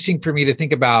so interesting for me to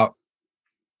think about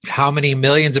how many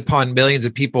millions upon millions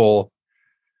of people,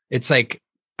 it's like,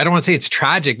 I don't want to say it's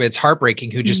tragic, but it's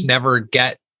heartbreaking, who just never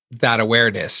get that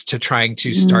awareness to trying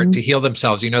to start to heal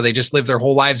themselves. They just live their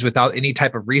whole lives without any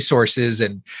type of resources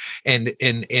and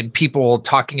people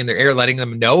talking in their ear, letting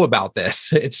them know about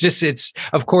this. It's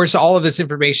of course, all of this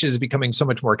information is becoming so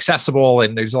much more accessible,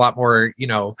 and there's a lot more,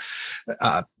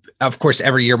 of course,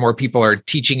 every year more people are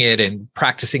teaching it and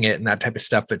practicing it and that type of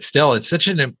stuff. But still, it's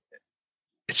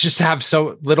just to have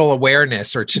so little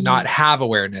awareness, or to not have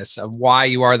awareness of why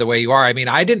you are the way you are. I mean,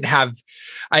 I didn't have,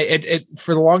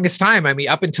 for the longest time, I mean,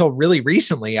 up until really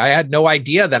recently, I had no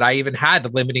idea that I even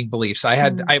had limiting beliefs. I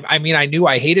had, I mean, I knew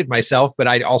I hated myself, but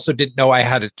I also didn't know I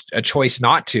had a choice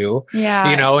not to,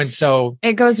 and so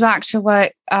it goes back to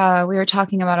what we were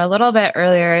talking about a little bit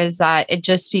earlier, is that it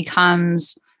just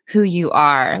becomes who you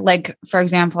are. Like, for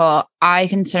example, I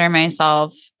consider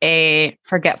myself a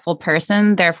forgetful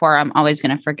person. Therefore, I'm always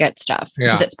going to forget stuff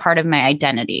because it's part of my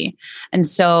identity. And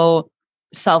so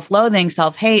self-loathing,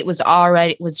 self-hate was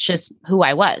just who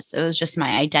I was. It was just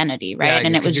my identity. Right. Yeah,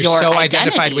 and it was you're your so identity.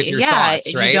 Identified with your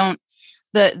thoughts, right?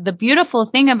 The beautiful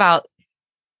thing about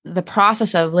the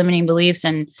process of limiting beliefs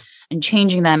and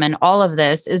changing them and all of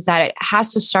this is that it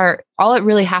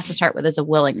really has to start with is a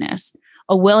willingness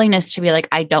to be like,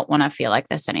 I don't want to feel like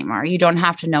this anymore. You don't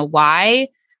have to know why.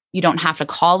 You don't have to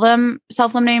call them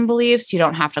self-limiting beliefs. You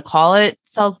don't have to call it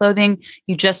self-loathing.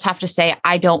 You just have to say,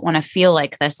 I don't want to feel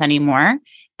like this anymore.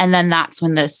 And then that's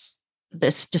when this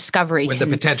discovery the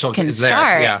potential can is start.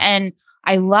 There. Yeah. And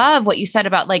I love what you said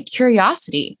about like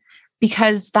curiosity,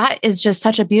 because that is just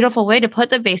such a beautiful way to put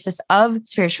the basis of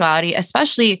spirituality,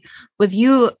 especially with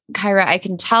you, Kyra. I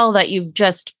can tell that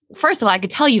first of all, I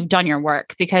could tell you've done your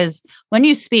work, because when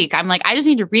you speak, I'm like, I just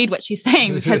need to read what she's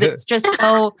saying, because it's just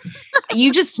so,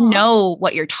 you just know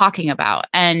what you're talking about.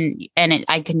 And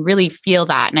I can really feel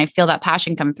that. And I feel that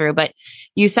passion come through. But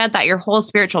you said that your whole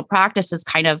spiritual practice is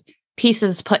kind of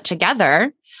pieces put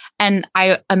together. And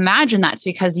I imagine that's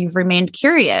because you've remained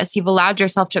curious. You've allowed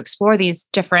yourself to explore these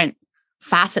different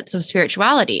facets of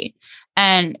spirituality.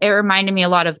 And it reminded me a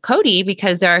lot of Cody,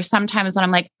 because there are some times when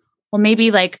I'm like, well,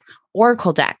 maybe like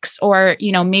Oracle decks, or,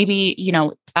 maybe,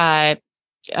 like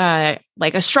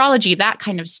astrology, that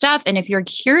kind of stuff. And if you're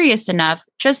curious enough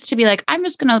just to be like, I'm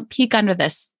just going to peek under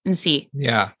this and see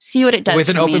what it does with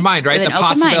an open mind, right? The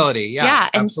possibility. Yeah.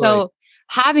 And so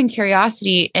having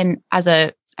curiosity and as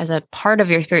a part of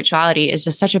your spirituality is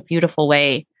just such a beautiful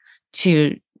way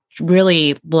to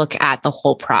really look at the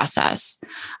whole process.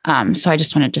 So I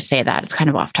just wanted to say that. It's kind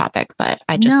of off topic, but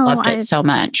I just loved it so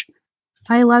much.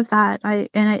 I love that.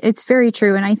 It's very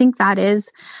true. And I think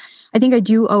I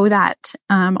do owe that,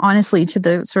 honestly, to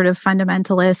the sort of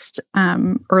fundamentalist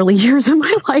early years of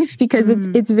my life, because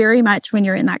it's very much when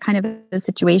you're in that kind of a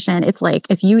situation, it's like,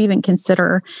 if you even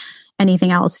consider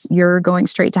anything else, you're going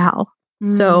straight to hell.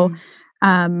 So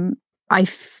I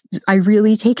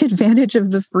really take advantage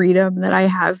of the freedom that I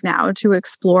have now to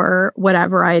explore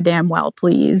whatever I damn well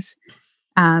please.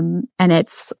 And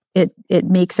it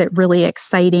makes it really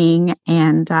exciting.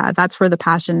 And that's where the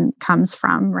passion comes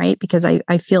from, right? Because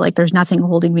I feel like there's nothing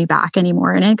holding me back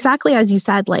anymore. And exactly as you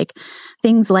said, like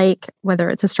things like whether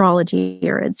it's astrology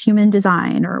or it's human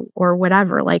design or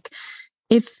whatever, like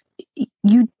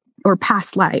or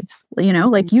past lives,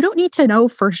 like you don't need to know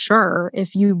for sure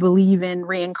if you believe in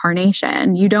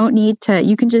reincarnation. You don't need to,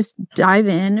 you can just dive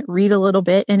in, read a little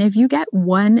bit. And if you get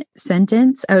one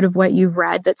sentence out of what you've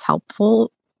read that's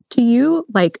helpful to you,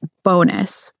 like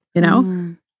bonus,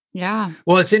 Yeah.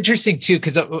 Well, it's interesting too,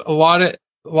 because a lot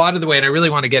of the way, and I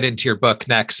really want to get into your book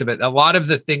next, but a lot of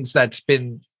the things that's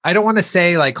been, I don't want to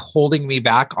say like holding me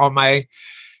back on my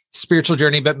spiritual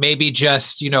journey, but maybe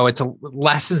just, it's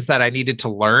lessons that I needed to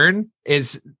learn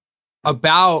is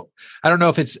about, I don't know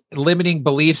if it's limiting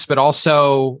beliefs, but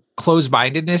also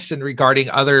closed-mindedness and regarding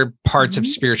other parts of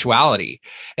spirituality.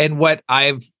 And what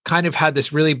I've kind of had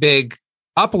this really big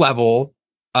up level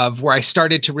of where I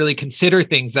started to really consider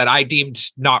things that I deemed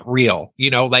not real,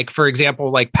 like, for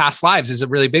example, like past lives is a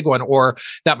really big one, or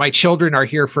that my children are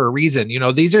here for a reason.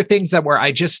 These are things that where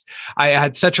I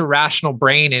had such a rational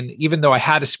brain. And even though I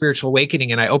had a spiritual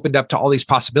awakening and I opened up to all these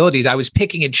possibilities, I was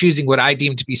picking and choosing what I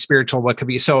deemed to be spiritual, what could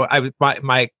be. So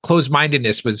my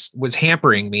closed-mindedness was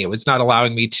hampering me. It was not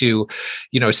allowing me to,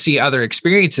 see other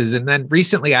experiences. And then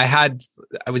recently I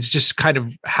was just kind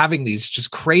of having these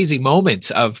just crazy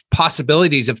moments of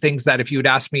possibilities of things that if you had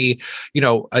asked me,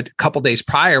 a couple days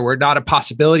prior were not a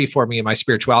possibility for me in my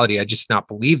spirituality, I just not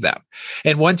believe them.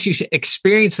 And once you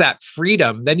experience that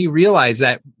freedom, then you realize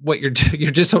that what you're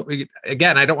just,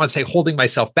 again, I don't want to say holding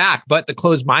myself back, but the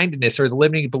closed-mindedness or the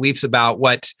limiting beliefs about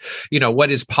what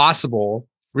is possible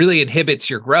really inhibits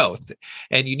your growth.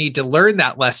 And you need to learn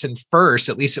that lesson first,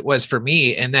 at least it was for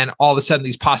me. And then all of a sudden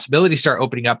these possibilities start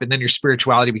opening up, and then your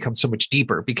spirituality becomes so much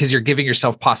deeper because you're giving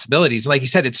yourself possibilities. Like you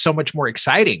said, it's so much more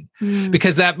exciting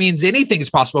because that means anything is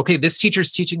possible. Okay, this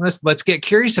teacher's teaching this. Let's get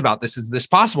curious about this. Is this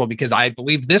possible? Because I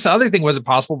believe this other thing wasn't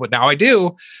possible, but now I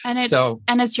do. And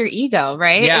it's your ego,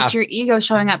 right? Yeah. It's your ego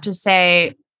showing up to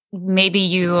say, maybe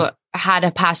you had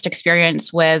a past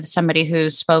experience with somebody who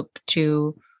spoke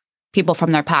to people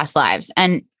from their past lives.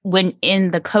 And when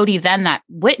in the Cody then that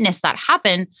witnessed that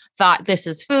happen, thought this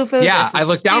is foo-foo. Yeah, I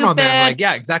looked down on them. Like,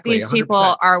 yeah, exactly. These 100%.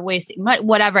 People are wasting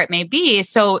whatever it may be.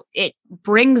 So it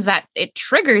brings that, it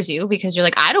triggers you because you're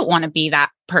like, I don't want to be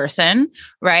that person.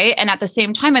 Right. And at the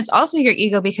same time, it's also your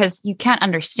ego because you can't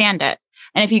understand it.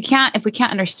 And if we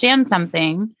can't understand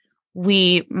something,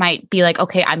 we might be like,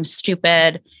 okay, I'm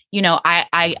stupid. So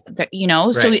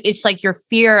it's like your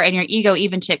fear and your ego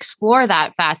even to explore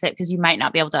that facet because you might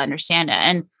not be able to understand it.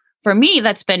 And for me,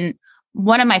 that's been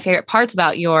one of my favorite parts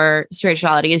about your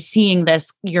spirituality is seeing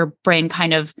this, your brain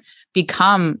kind of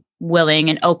become willing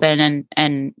and open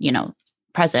and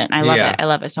present. I love it. I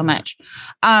love it so much.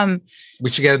 We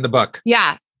should get in the book.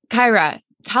 Yeah. Kyra,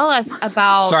 tell us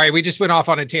about. Sorry, we just went off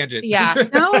on a tangent. Yeah.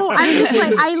 No, I'm just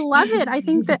like, I love it. I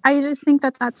just think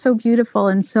that that's so beautiful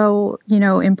and so,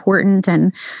 important.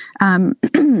 And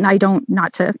I don't,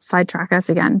 not to sidetrack us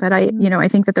again, but I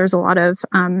think that there's a lot of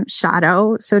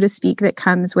shadow, so to speak, that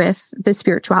comes with the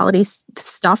spirituality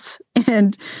stuff.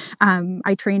 And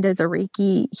I trained as a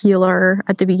Reiki healer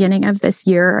at the beginning of this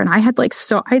year. And I had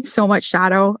so much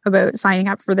shadow about signing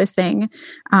up for this thing.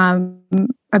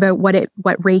 About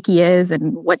what Reiki is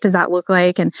and what does that look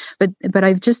like. But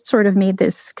I've just sort of made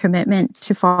this commitment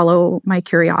to follow my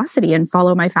curiosity and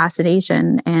follow my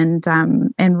fascination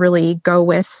and really go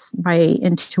with my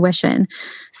intuition.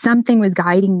 Something was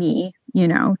guiding me,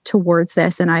 towards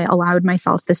this. And I allowed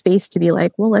myself the space to be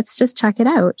like, well, let's just check it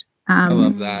out. I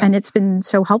love that. And it's been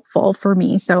so helpful for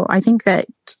me. So I think that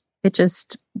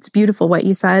it's beautiful what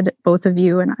you said, both of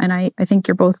you. And I think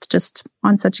you're both just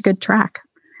on such a good track.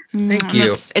 Thank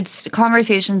you. It's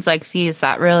conversations like these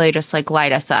that really just like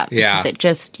light us up. Yeah. It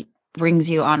just brings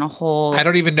you on a whole. I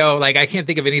don't even know. Like, I can't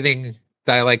think of anything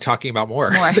that I like talking about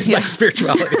more than like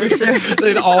spirituality.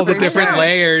 And all the different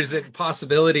layers and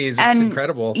possibilities. It's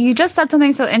incredible. You just said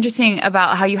something so interesting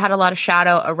about how you had a lot of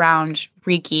shadow around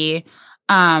Reiki.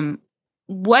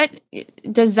 What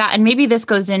does that, and maybe this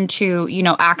goes into,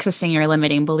 accessing your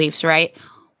limiting beliefs, right?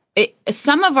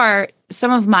 Some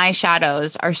of my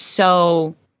shadows are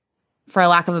so, for a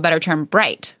lack of a better term,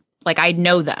 bright. Like I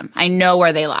know them. I know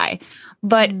where they lie.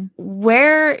 But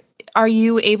where are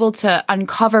you able to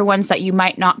uncover ones that you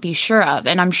might not be sure of?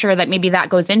 And I'm sure that maybe that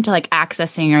goes into like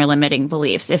accessing your limiting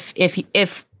beliefs.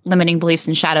 If limiting beliefs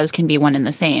and shadows can be one and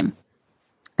the same.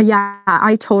 Yeah,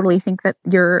 I totally think that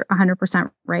you're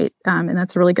 100% right. And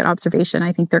that's a really good observation.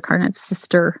 I think they're kind of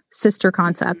sister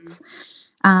concepts.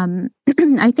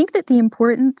 I think that the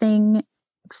important thing,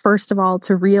 first of all,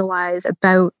 to realize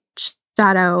about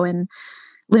shadow and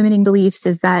limiting beliefs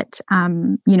is that,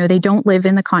 they don't live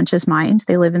in the conscious mind.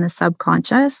 They live in the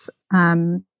subconscious.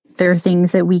 There are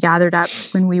things that we gathered up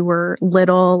when we were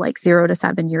little, like 0 to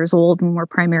 7 years old, when we're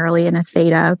primarily in a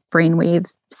theta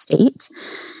brainwave state.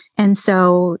 And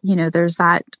so, there's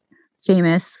that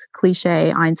famous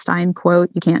cliche Einstein quote,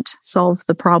 you can't solve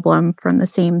the problem from the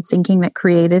same thinking that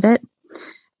created it.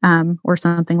 Or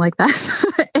something like that.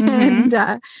 And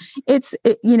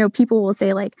people will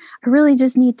say like, I really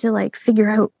just need to like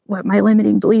figure out what my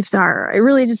limiting beliefs are. I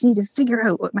really just need to figure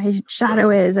out what my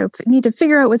shadow is. I need to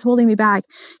figure out what's holding me back.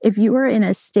 If you are in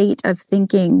a state of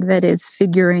thinking that is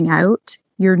figuring out,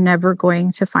 you're never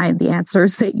going to find the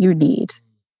answers that you need.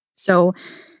 So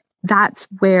that's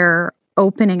where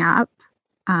opening up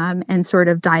and sort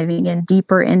of diving in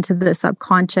deeper into the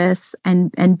subconscious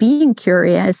and being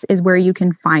curious is where you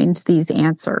can find these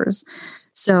answers.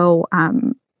 So,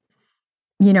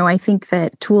 I think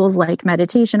that tools like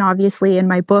meditation, obviously in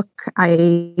my book,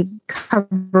 I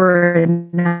cover a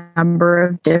number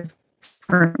of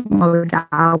different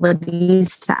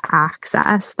modalities to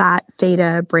access that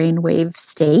theta brainwave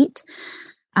state.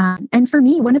 And for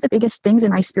me, one of the biggest things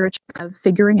in my spiritual of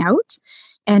figuring out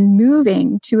and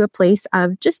moving to a place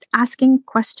of just asking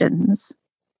questions.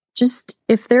 Just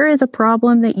if there is a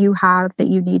problem that you have that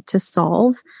you need to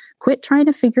solve, quit trying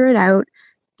to figure it out.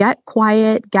 Get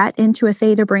quiet, get into a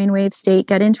theta brainwave state,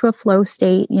 get into a flow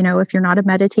state. If you're not a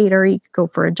meditator, you could go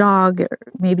for a jog.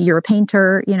 Maybe you're a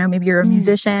painter, maybe you're a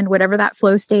musician, whatever that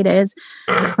flow state is.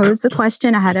 Pose the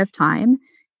question ahead of time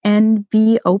and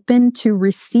be open to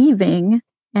receiving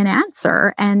an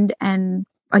answer and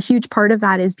a huge part of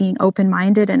that is being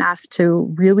open-minded enough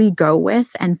to really go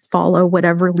with and follow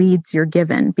whatever leads you're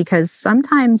given, because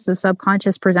sometimes the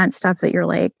subconscious presents stuff that you're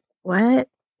like, what?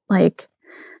 Like,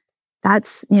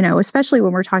 that's, especially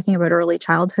when we're talking about early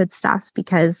childhood stuff,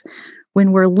 because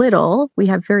when we're little, we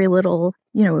have very little,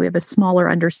 we have a smaller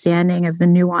understanding of the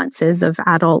nuances of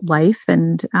adult life.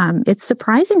 And it's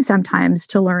surprising sometimes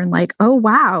to learn like, oh,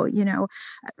 wow,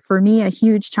 for me, a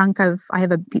huge chunk of, I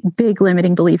have a big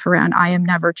limiting belief around, I am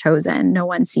never chosen. No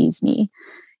one sees me.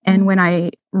 And when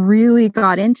I really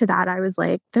got into that, I was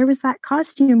like, there was that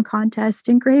costume contest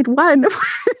in grade 1,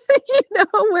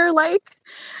 where like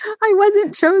I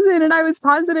wasn't chosen and I was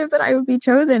positive that I would be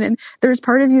chosen. And there's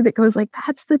part of you that goes like,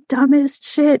 that's the dumbest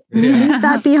shit. Leave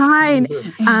that behind.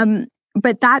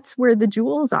 But that's where the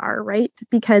jewels are, right?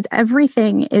 Because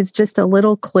everything is just a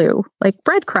little clue, like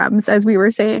breadcrumbs, as we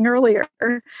were saying earlier,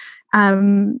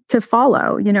 to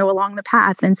follow, along the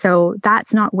path. And so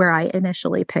that's not where I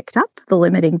initially picked up the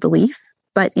limiting belief,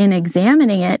 but in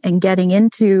examining it and getting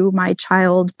into my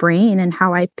child brain and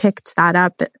how I picked that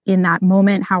up in that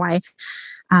moment, how I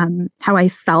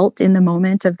felt in the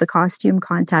moment of the costume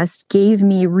contest gave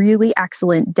me really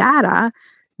excellent data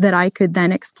that I could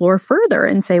then explore further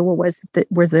and say, well,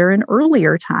 was there an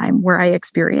earlier time where I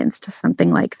experienced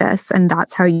something like this? And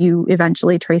that's how you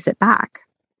eventually trace it back.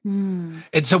 And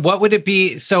so what would it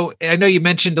be? So I know you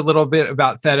mentioned a little bit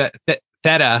about theta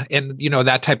and,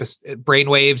 that type of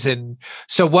brainwaves. And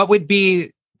so what would be,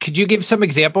 could you give some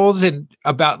examples and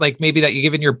about like maybe that you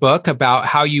give in your book about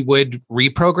how you would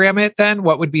reprogram it then?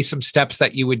 What would be some steps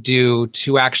that you would do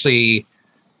to actually,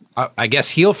 I guess,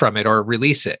 heal from it or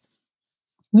release it?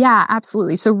 Yeah,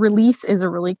 absolutely. So release is a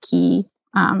really key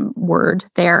word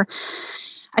there.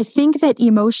 I think that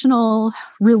emotional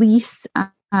release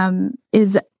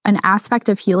is an aspect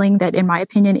of healing that, in my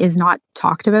opinion, is not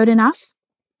talked about enough.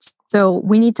 So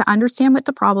we need to understand what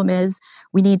the problem is.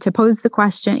 We need to pose the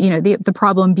question, the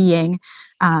problem being,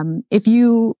 if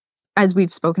you, as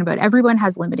we've spoken about, everyone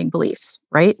has limiting beliefs,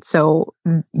 right? So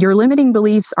your limiting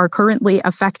beliefs are currently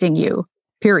affecting you,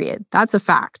 period. That's a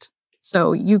fact.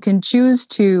 So you can choose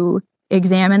to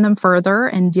examine them further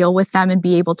and deal with them and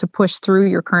be able to push through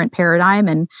your current paradigm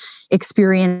and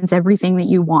experience everything that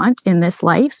you want in this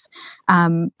life.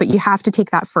 But you have to take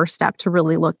that first step to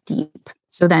really look deep.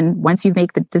 So then once you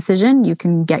make the decision, you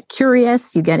can get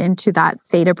curious, you get into that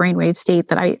theta brainwave state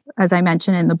that as I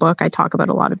mentioned in the book, I talk about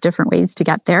a lot of different ways to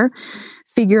get there,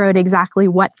 figure out exactly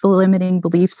what the limiting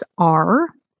beliefs are.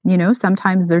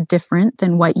 Sometimes they're different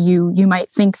than what you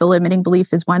might think. The limiting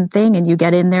belief is one thing, and you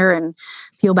get in there and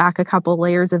peel back a couple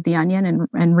layers of the onion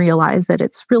and realize that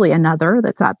it's really another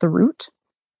that's at the root.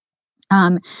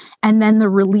 And then the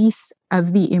release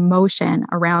of the emotion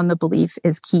around the belief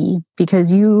is key,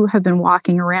 because you have been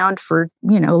walking around for,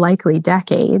 likely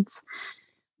decades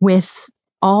with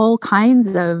all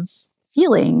kinds of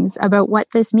feelings about what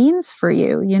this means for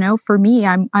you. For me,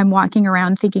 I'm walking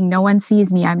around thinking, no one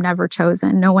sees me, I'm never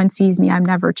chosen. No one sees me, I'm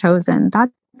never chosen.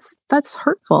 That's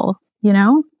hurtful,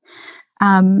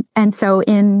 And so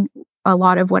in a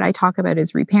lot of what I talk about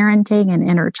is reparenting and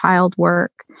inner child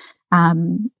work,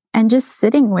 and just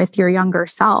sitting with your younger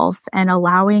self and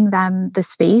allowing them the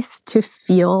space to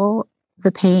feel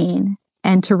the pain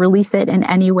and to release it in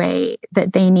any way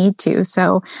that they need to.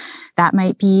 So that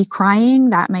might be crying.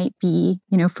 That might be,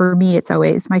 for me, it's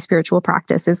always my spiritual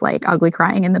practice is like ugly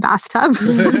crying in the bathtub.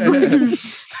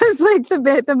 It's like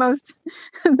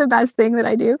the best thing that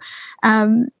I do.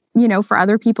 For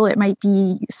other people, it might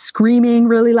be screaming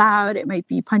really loud. It might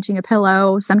be punching a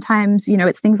pillow. Sometimes,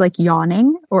 it's things like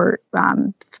yawning or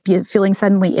feeling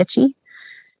suddenly itchy.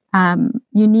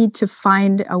 You need to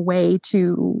find a way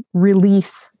to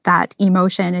release that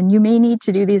emotion. And you may need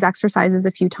to do these exercises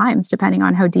a few times, depending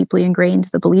on how deeply ingrained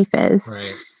the belief is.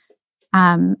 Right.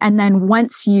 And then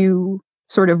once you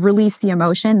sort of release the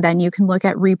emotion, then you can look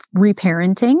at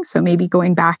reparenting. So maybe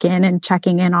going back in and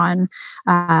checking in on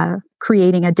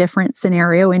creating a different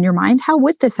scenario in your mind. How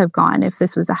would this have gone if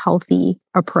this was a healthy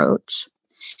approach?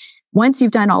 Once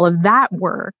you've done all of that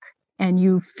work, and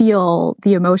you feel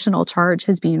the emotional charge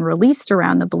has been released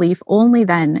around the belief, only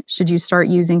then should you start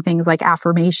using things like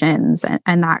affirmations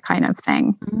and that kind of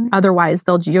thing. Mm-hmm. Otherwise,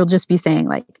 you'll just be saying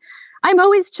like, I'm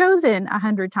always chosen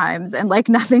 100 times and like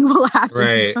nothing will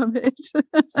happen from it.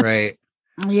 Right.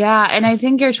 Yeah. And I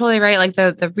think you're totally right. Like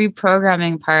the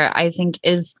reprogramming part, I think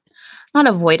is not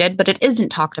avoided, but it isn't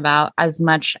talked about as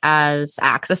much as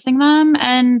accessing them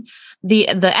and the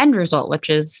end result, which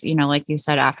is, like you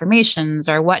said, affirmations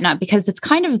or whatnot, because it's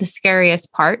kind of the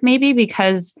scariest part, maybe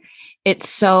because it's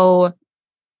so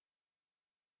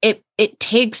it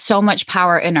takes so much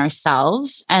power in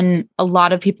ourselves, and a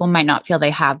lot of people might not feel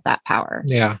they have that power.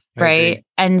 Yeah. Right.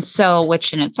 And so,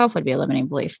 which in itself would be a limiting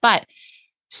belief. But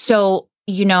so,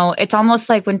 it's almost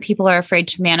like when people are afraid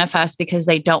to manifest because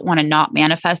they don't want to not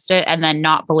manifest it and then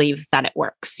not believe that it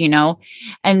works,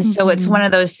 And so it's one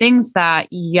of those things that,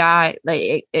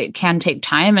 it can take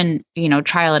time and,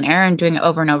 trial and error and doing it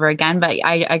over and over again. But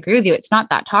I agree with you. It's not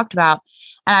that talked about.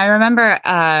 And I remember,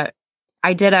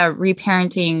 I did a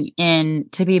reparenting in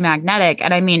To Be Magnetic.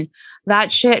 And I mean,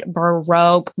 that shit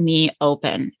broke me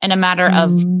open in a matter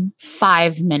of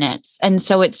 5 minutes. And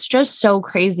so it's just so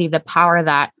crazy the power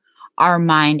that our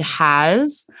mind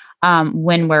has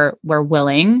when we're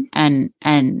willing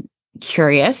and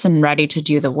curious and ready to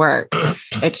do the work.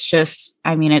 It's just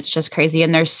crazy.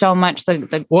 And there's so much sorry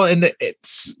to interrupt.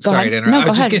 I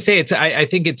was just gonna say I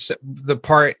think it's the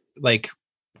part, like,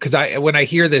 because when I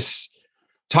hear this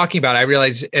talking about it, I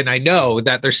realize, and I know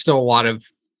that there's still a lot of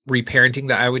reparenting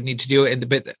that I would need to do.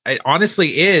 But it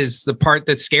honestly is the part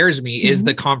that scares me is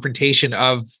the confrontation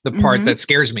of the part that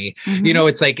scares me.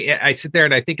 It's like, I sit there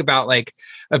and I think about, like,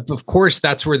 of course,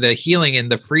 that's where the healing and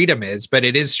the freedom is, but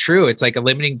it is true. It's like a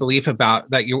limiting belief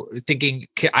about that. You're thinking,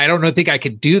 I don't think I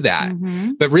could do that,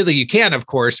 but really you can, of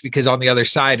course, because on the other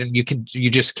side, and you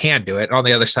just can do it. On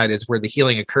the other side is where the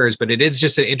healing occurs. But it is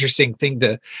just an interesting thing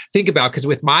to think about, because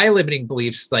with my limiting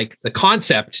beliefs, like, the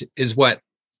concept is what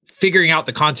figuring out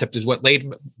the concept is what made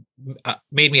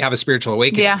me have a spiritual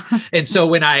awakening. Yeah. And so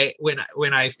when I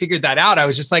figured that out, I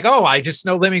was just like, oh, I just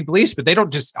know limiting beliefs, but they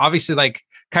don't just, obviously, like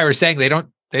Kyra was saying, they don't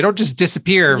just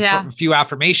disappear from a few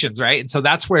affirmations. Right. And so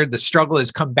that's where the struggle has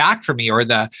come back for me, or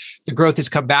the growth has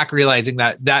come back, realizing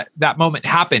that moment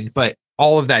happened, but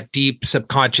all of that deep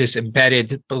subconscious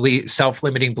embedded belief,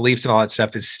 self-limiting beliefs and all that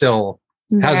stuff is still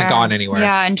hasn't gone anywhere.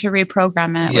 Yeah. And to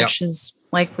reprogram it, which is,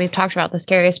 like we've talked about, the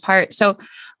scariest part. So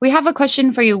we have a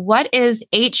question for you. What is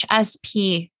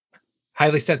HSP?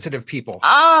 Highly sensitive people.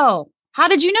 Oh, how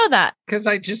did you know that? Because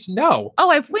I just know. Oh,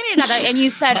 I pointed at it and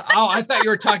you said, oh, I thought you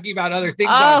were talking about other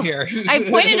things on here. I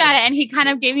pointed at it and he kind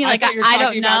of gave me like, I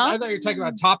don't know. I thought you were talking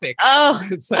about topics. Oh,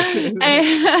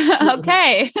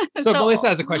 okay. So Melissa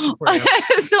has a question for you.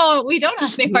 So we don't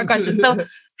have any more questions. So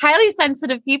highly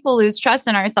sensitive people lose trust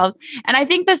in ourselves. And I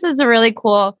think this is a really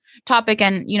cool topic.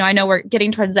 And, I know we're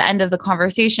getting towards the end of the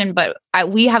conversation, but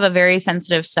we have a very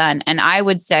sensitive son. And I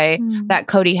would say that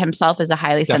Cody himself is a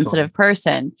highly sensitive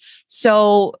person.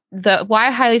 So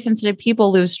why highly sensitive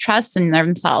people lose trust in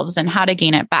themselves and how to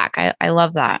gain it back. I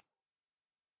love that.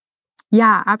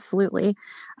 Yeah, absolutely.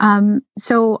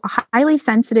 So highly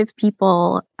sensitive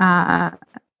people,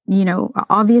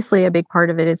 obviously a big part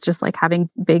of it is just like having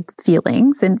big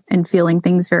feelings and feeling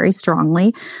things very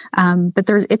strongly. But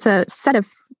it's a set of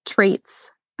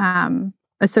traits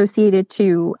associated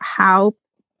to how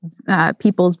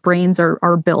people's brains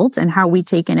are built and how we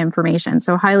take in information.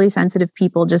 So highly sensitive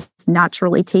people just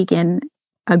naturally take in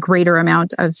a greater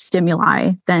amount of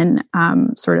stimuli than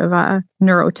sort of a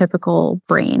neurotypical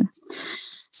brain.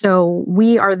 So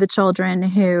we are the children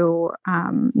who,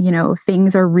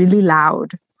 things are really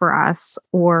loud for us,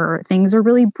 or things are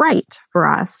really bright for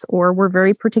us, or we're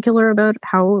very particular about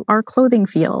how our clothing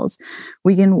feels.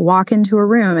 We can walk into a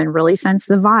room and really sense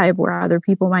the vibe where other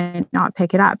people might not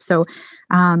pick it up. So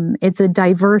it's a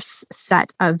diverse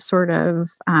set of sort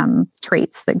of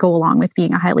traits that go along with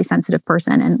being a highly sensitive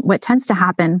person. And what tends to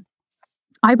happen,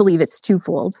 I believe it's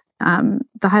twofold.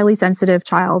 The highly sensitive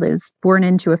child is born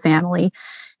into a family,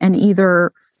 and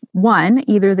either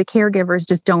the caregivers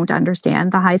just don't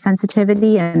understand the high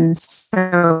sensitivity, and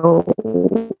so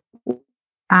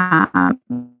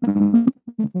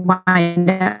wind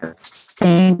up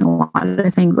saying a lot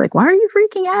of things like, why are you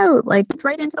freaking out? Like,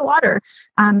 right into the water.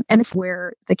 And this is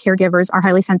where the caregivers are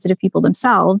highly sensitive people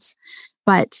themselves,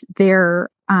 but they're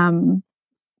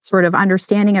sort of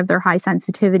understanding of their high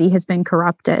sensitivity has been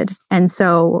corrupted. And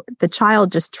so the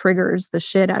child just triggers the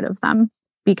shit out of them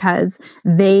because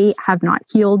they have not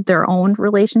healed their own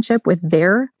relationship with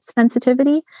their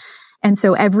sensitivity. And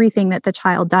so everything that the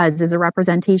child does is a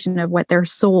representation of what their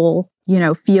soul,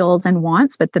 feels and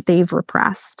wants, but that they've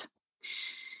repressed.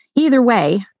 Either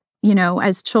way,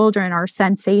 as children, our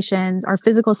sensations, our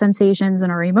physical sensations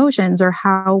and our emotions are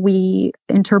how we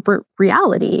interpret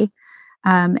reality.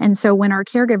 And so when our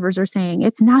caregivers are saying,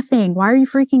 it's nothing, why are you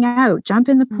freaking out? Jump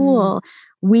in the pool.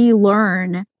 We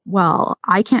learn, well,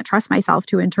 I can't trust myself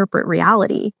to interpret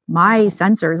reality. My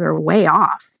sensors are way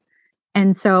off.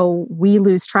 And so we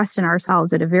lose trust in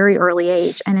ourselves at a very early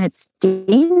age. And it's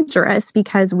dangerous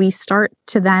because we start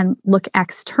to then look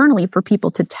externally for people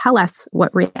to tell us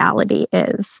what reality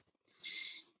is.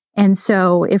 And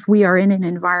so if we are in an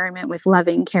environment with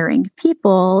loving, caring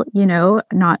people,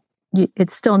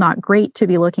 it's still not great to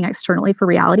be looking externally for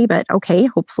reality, but okay,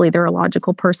 hopefully they're a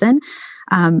logical person.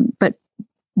 But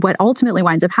what ultimately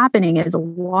winds up happening is a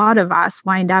lot of us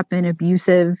wind up in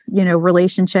abusive,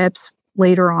 relationships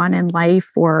later on in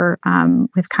life, or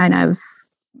with kind of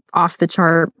off the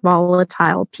chart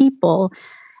volatile people.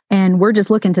 And we're just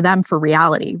looking to them for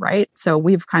reality, right? So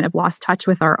we've kind of lost touch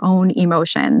with our own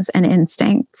emotions and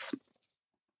instincts.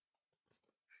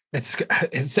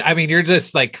 I mean, you're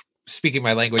just like speaking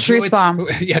my language. Truth bomb.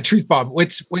 Yeah, truth bomb.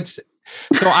 So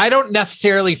I don't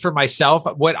necessarily for myself,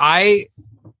 what I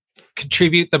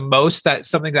contribute the most, that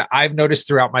something that I've noticed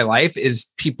throughout my life is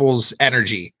people's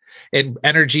energy and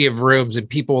energy of rooms and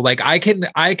people. Like I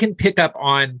can pick up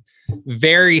on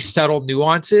very subtle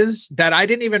nuances that I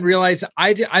didn't even realize.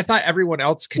 I thought everyone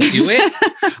else could do it.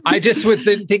 I just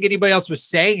didn't think anybody else was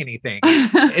saying anything.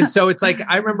 And so it's like,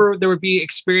 I remember there would be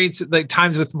like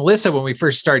times with Melissa when we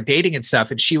first started dating and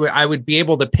stuff. And I would be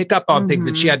able to pick up on things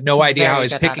that she had no idea how I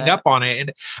was picking up on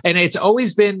it. And it's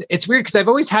always been, it's weird because I've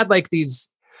always had like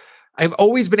I've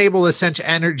always been able to sense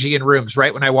energy in rooms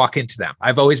right when I walk into them.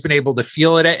 I've always been able to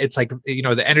feel it. It's like,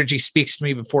 the energy speaks to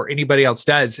me before anybody else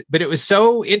does. But it was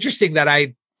so interesting that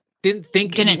I didn't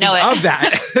know of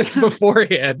that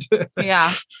beforehand.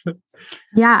 Yeah.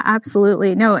 Yeah,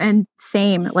 absolutely. No, and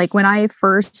same. Like when I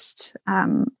first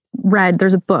read,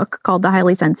 there's a book called The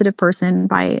Highly Sensitive Person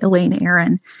by Elaine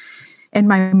Aron. And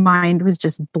my mind was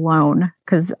just blown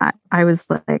because I was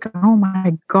like, oh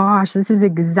my gosh, this is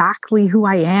exactly who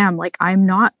I am. Like, I'm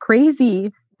not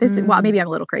crazy. Well, maybe I'm a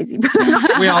little crazy, but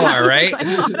we all are, right? I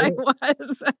thought I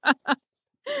was.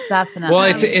 Definitely. Well,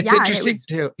 it's interesting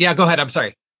too. Yeah, go ahead. I'm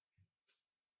sorry.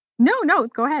 No,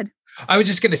 go ahead. I was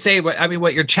just going to say,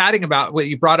 what you're chatting about, what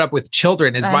you brought up with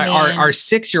children is our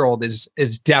 6-year-old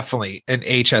is definitely an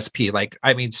HSP. Like,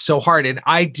 so hard. And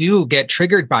I do get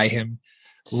triggered by him.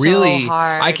 Really,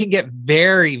 hard. I can get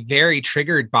very, very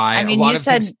triggered by. You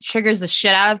said triggers the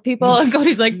shit out of people, and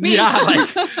Cody's like me. Yeah,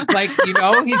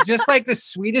 he's just like the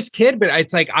sweetest kid, but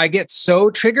it's like I get so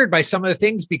triggered by some of the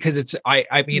things because it's.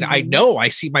 I know I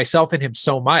see myself in him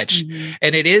so much,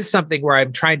 and it is something where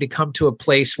I'm trying to come to a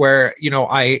place where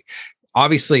I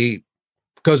obviously.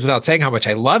 Goes without saying how much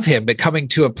I love him, but coming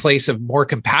to a place of more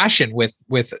compassion with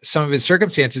some of his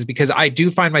circumstances, because I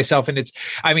do find myself, and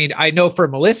I know for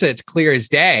Melissa, it's clear as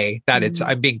day that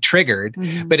I'm being triggered,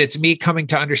 but it's me coming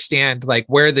to understand like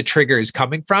where the trigger is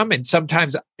coming from. And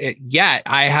sometimes yet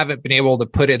I haven't been able to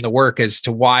put in the work as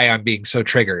to why I'm being so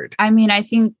triggered. I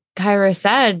think Kyra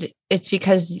said it's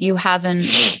because you haven't,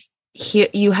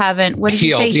 what did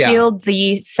you say? Yeah. Healed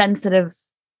the sensitive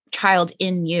child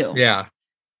in you. Yeah.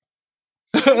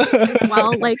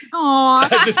 Well, like, oh,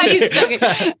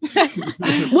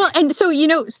 well, and so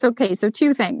so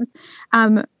 2 things.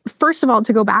 First of all,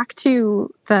 to go back to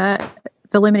the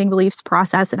limiting beliefs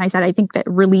process, and I said I think that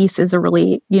release is a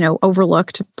really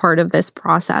overlooked part of this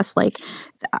process. Like,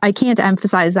 I can't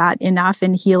emphasize that enough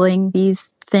in healing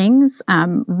these things.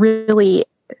 Really,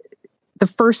 the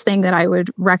first thing that I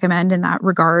would recommend in that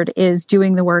regard is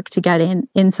doing the work to get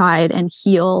inside and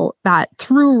heal that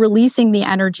through releasing the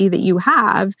energy that you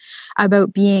have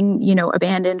about being,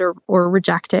 abandoned or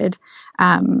rejected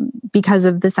because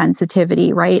of the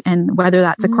sensitivity, right? And whether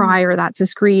that's a cry or that's a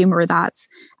scream or that's,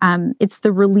 it's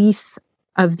the release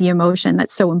of the emotion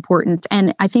that's so important.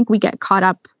 And I think we get caught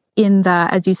up in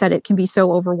as you said, it can be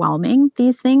so overwhelming,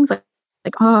 these things.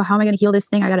 Like, oh, how am I going to heal this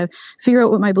thing? I got to figure out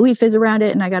what my belief is around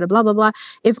it. And I got to blah, blah, blah.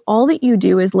 If all that you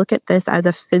do is look at this as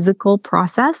a physical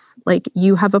process, like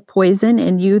you have a poison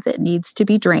in you that needs to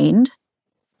be drained.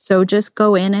 So just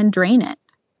go in and drain it.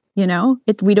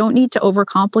 We don't need to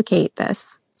overcomplicate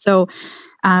this. So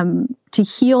to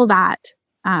heal that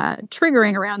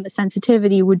triggering around the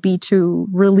sensitivity would be to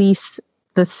release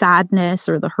the sadness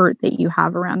or the hurt that you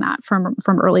have around that from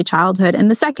early childhood.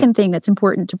 And the second thing that's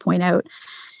important to point out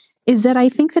is that I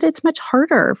think that it's much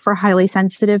harder for highly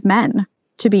sensitive men,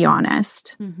 to be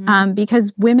honest,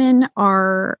 because women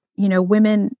are,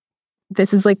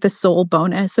 this is like the sole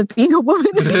bonus of being a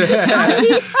woman in this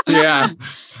society. Yeah.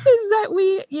 Is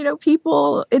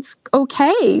that it's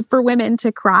okay for women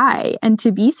to cry and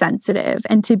to be sensitive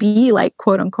and to be like,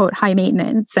 quote unquote, high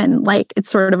maintenance. And like,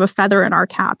 it's sort of a feather in our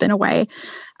cap in a way.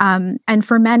 And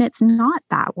for men, it's not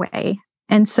that way.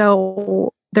 And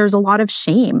so there's a lot of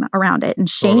shame around it. And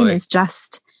shame is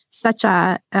just such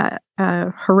a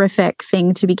horrific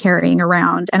thing to be carrying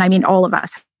around. And all of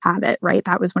us have it, right?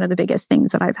 That was one of the biggest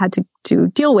things that I've had to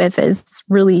deal with is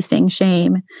releasing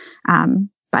shame.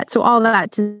 But so all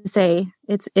that to say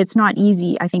It's not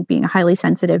easy, I think, being a highly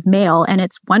sensitive male. And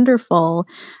it's wonderful,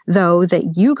 though,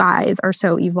 that you guys are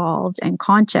so evolved and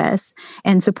conscious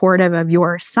and supportive of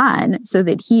your son so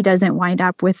that he doesn't wind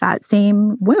up with that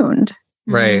same wound.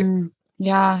 Right.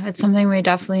 Yeah, it's something we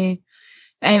definitely,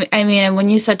 I mean, and when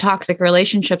you said toxic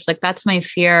relationships, like that's my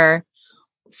fear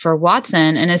for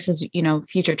Watson. And this is,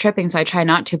 future tripping. So I try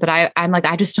not to, but I'm like,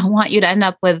 I just don't want you to end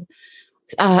up with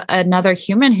another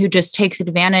human who just takes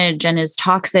advantage and is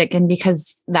toxic. And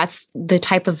because that's the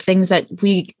type of things that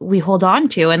we hold on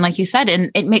to. And like you said,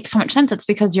 and it makes so much sense. It's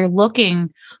because you're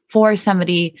looking for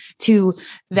somebody to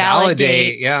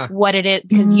validate what it is,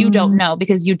 because you don't know,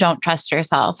 because you don't trust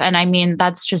yourself. And I mean,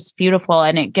 that's just beautiful.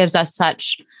 And it gives us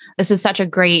this is such a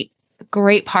great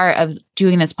part of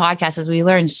doing this podcast, is we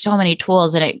learn so many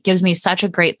tools, and it gives me such a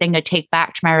great thing to take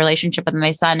back to my relationship with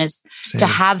my son, is to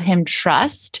have him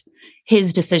trust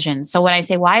his decisions. So when I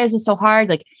say, why is this so hard?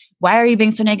 Like, why are you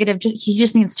being so negative? He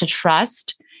just needs to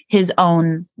trust his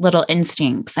own little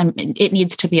instincts, and it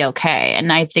needs to be okay.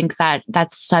 And I think that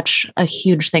that's such a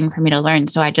huge thing for me to learn.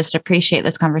 So I just appreciate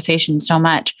this conversation so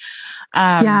much.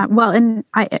 Well, and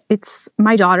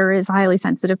my daughter is a highly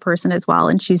sensitive person as well,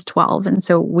 and she's 12. And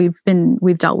so we've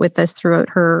dealt with this throughout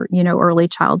her, early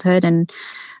childhood. And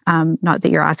not that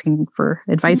you're asking for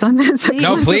advice on this.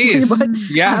 No, please. But,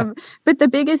 yeah. But the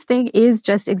biggest thing is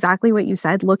just exactly what you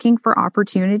said, looking for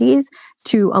opportunities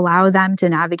to allow them to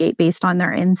navigate based on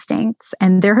their instincts.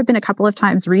 And there have been a couple of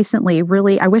times recently,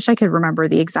 really, I wish I could remember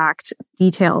the exact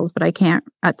details, but I can't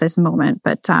at this moment,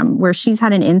 but where she's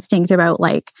had an instinct about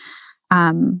like,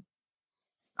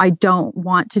 I don't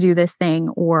want to do this thing.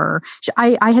 Or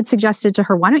I had suggested to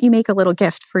her, why don't you make a little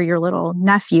gift for your little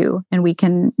nephew, and we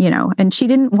can, and she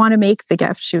didn't want to make the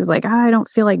gift. She was like, I don't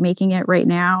feel like making it right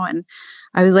now. And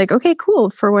I was like, okay,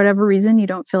 cool. For whatever reason, you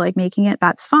don't feel like making it,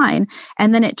 that's fine.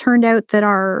 And then it turned out that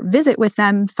our visit with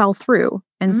them fell through.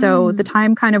 And so the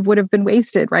time kind of would have been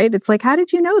wasted, right? It's like, how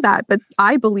did you know that? But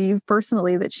I believe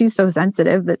personally that she's so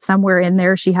sensitive that somewhere in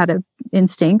there, she had an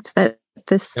instinct that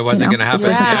it wasn't going to happen.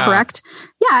 This wasn't the correct.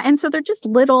 Yeah. And so they're just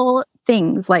little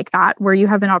things like that where you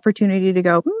have an opportunity to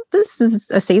go, this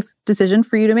is a safe decision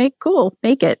for you to make. Cool.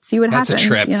 Make it. See what happens. That's a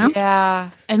trip.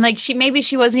 Yeah. And like maybe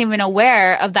she wasn't even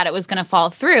aware of that it was going to fall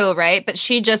through. Right. But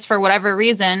she just, for whatever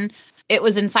reason, it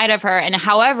was inside of her. And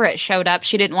however it showed up,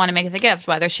 she didn't want to make the gift,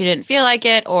 whether she didn't feel like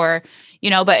it or,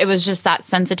 but it was just that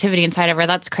sensitivity inside of her.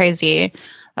 That's crazy.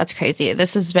 That's crazy.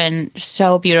 This has been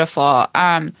so beautiful.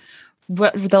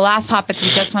 The last topic we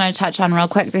just want to touch on real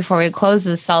quick before we close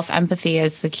is self-empathy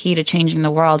is the key to changing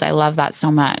the world. I love that so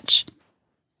much.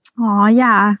 Oh,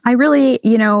 yeah. I really,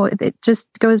 it just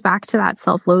goes back to that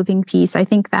self-loathing piece. I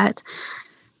think that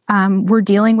we're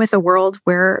dealing with a world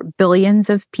where billions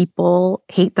of people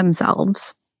hate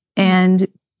themselves, and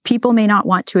people may not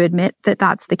want to admit that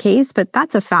that's the case, but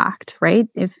that's a fact, right?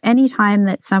 If any time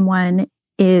that someone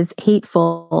is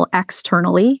hateful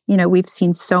externally, we've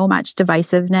seen so much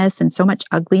divisiveness and so much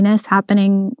ugliness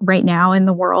happening right now in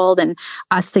the world, and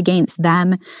us against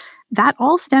them. That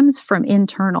all stems from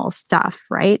internal stuff,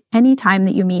 right? Anytime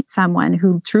that you meet someone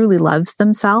who truly loves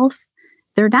themselves,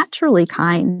 they're naturally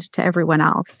kind to everyone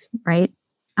else, right?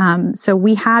 So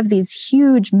we have these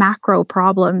huge macro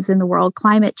problems in the world,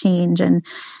 climate change and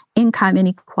income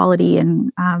inequality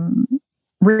and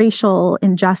racial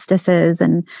injustices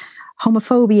and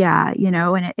homophobia,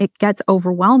 and it gets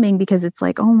overwhelming because it's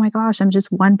like, oh my gosh, I'm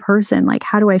just one person. Like,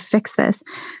 how do I fix this?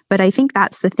 But I think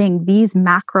that's the thing. These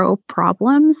macro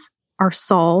problems are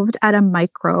solved at a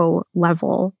micro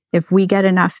level. If we get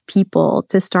enough people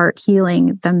to start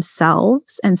healing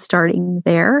themselves and starting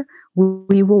there,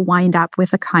 we will wind up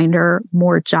with a kinder,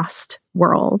 more just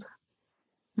world.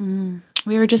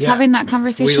 We were just having that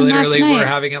conversation last night. We literally were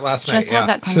having it last night. Just love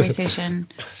that conversation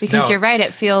because you're right.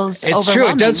 It feels overwhelming. It's true.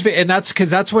 It does. And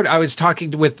that's what I was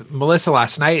talking with Melissa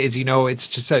last night is, it's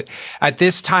just at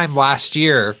this time last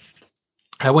year,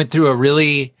 I went through a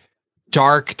really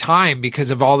dark time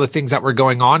because of all the things that were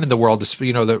going on in the world,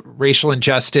 the racial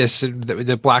injustice and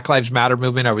the Black Lives Matter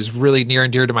movement. I was really near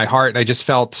and dear to my heart. And I just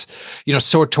felt,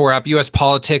 so tore up. US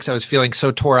politics, I was feeling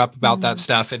so tore up about that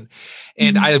stuff. And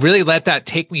I really let that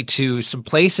take me to some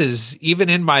places, even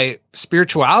in my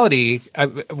spirituality,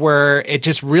 where it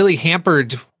just really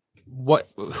hampered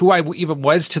who I even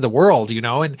was to the world,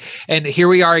 and here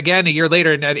we are again a year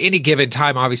later. And at any given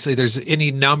time, obviously there's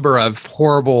any number of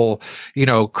horrible,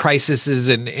 crises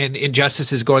and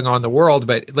injustices going on in the world.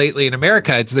 But lately in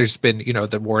America, there's been,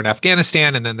 the war in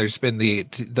Afghanistan, and then there's been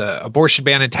the abortion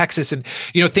ban in Texas, and,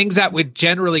 things that would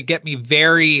generally get me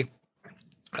very,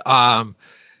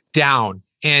 down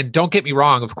And don't get me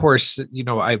wrong, of course,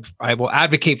 I will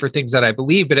advocate for things that I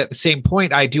believe, but at the same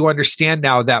point, I do understand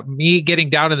now that me getting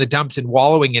down in the dumps and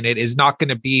wallowing in it is not going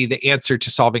to be the answer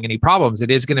to solving any problems. It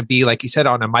is going to be, like you said,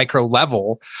 on a micro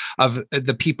level of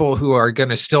the people who are going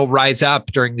to still rise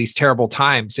up during these terrible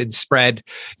times and spread,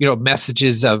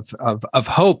 messages of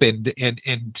hope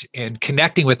and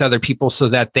connecting with other people so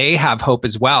that they have hope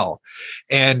as well.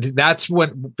 And that's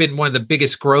been one of the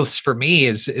biggest growths for me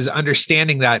is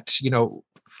understanding that,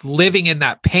 living in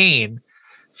that pain,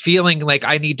 feeling like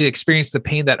I need to experience the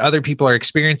pain that other people are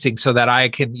experiencing so that I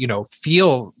can,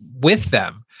 feel with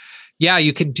them. Yeah,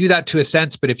 you can do that to a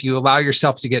sense, but if you allow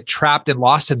yourself to get trapped and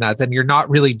lost in that, then you're not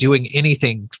really doing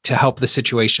anything to help the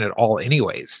situation at all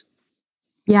anyways.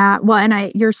 Yeah, well,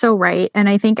 you're so right. And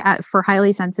I think for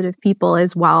highly sensitive people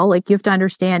as well, like you have to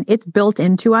understand it's built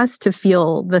into us to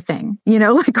feel the thing, we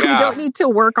don't need to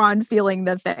work on feeling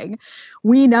the thing.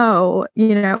 We know,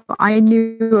 I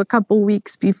knew a couple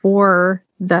weeks before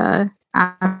the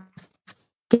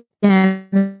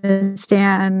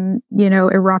Afghanistan,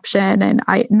 eruption. And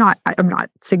I'm not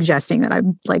suggesting that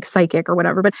I'm like psychic or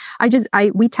whatever, but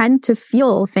we tend to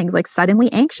feel things like suddenly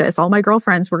anxious. All my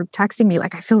girlfriends were texting me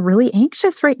like, I feel really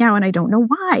anxious right now and I don't know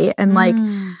why. And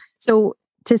so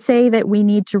to say that we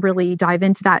need to really dive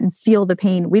into that and feel the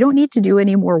pain, we don't need to do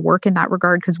any more work in that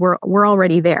regard because we're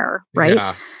already there, right?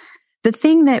 Yeah. The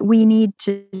thing that we need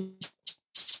to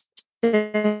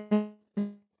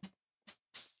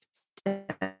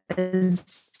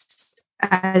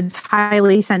as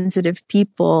highly sensitive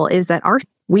people is that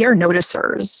we are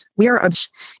noticers.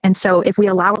 And so if we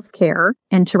allow care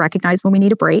and to recognize when we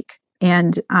need a break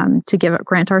and to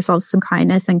grant ourselves some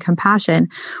kindness and compassion,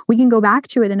 we can go back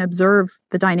to it and observe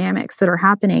the dynamics that are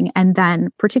happening. And then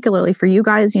particularly for you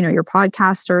guys, you're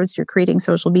podcasters, you're creating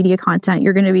social media content,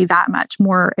 you're going to be that much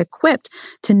more equipped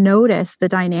to notice the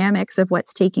dynamics of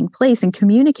what's taking place and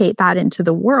communicate that into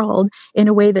the world in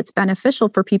a way that's beneficial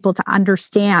for people to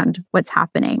understand what's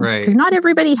happening. Right. Because not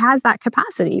everybody has that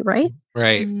capacity, right?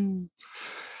 Right.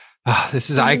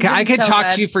 I could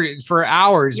talk to you for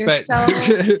hours, and I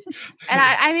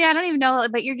don't even know,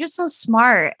 but you're just so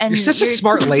smart and you're such a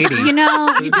smart lady.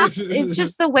 It's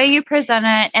just the way you present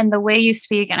it and the way you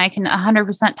speak. And I can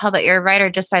 100% tell that you're a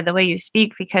writer just by the way you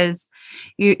speak, because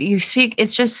you speak,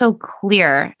 it's just so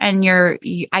clear and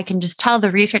I can just tell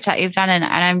the research that you've done. And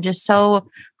I'm just so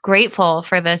grateful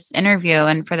for this interview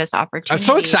and for this opportunity. I'm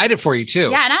so excited for you too.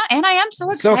 Yeah, and I am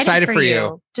so excited for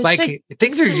you.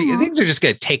 Things are just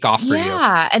going to take off for you.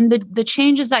 Yeah, and the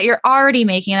changes that you're already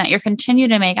making, that you're continuing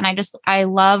to make, and I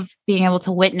love being able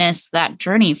to witness that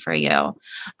journey for you.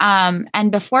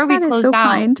 And before we close out,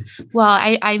 kind. Well,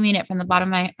 I mean it from the bottom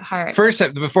of my heart. First,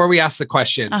 before we ask the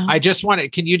question, I just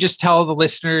can you just tell the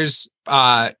listeners,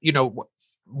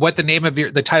 what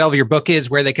the title of your book is,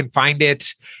 where they can find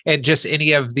it, and just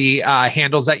any of the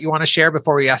handles that you want to share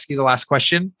before we ask you the last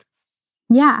question?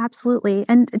 Yeah, absolutely.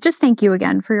 And just thank you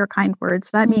again for your kind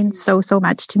words. That means so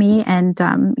much to me. And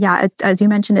as you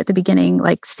mentioned at the beginning,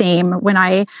 like same, when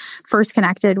I first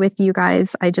connected with you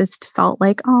guys, I just felt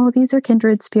like, oh, these are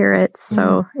kindred spirits.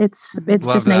 So it's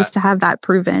just nice to have that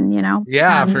proven,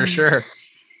 Yeah, for sure.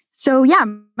 So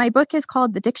my book is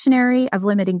called The Dictionary of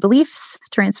Limiting Beliefs,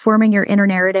 Transforming Your Inner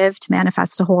Narrative to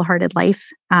Manifest a Wholehearted Life.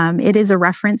 It is a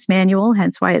reference manual,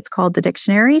 hence why it's called the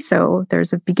dictionary. So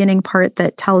there's a beginning part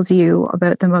that tells you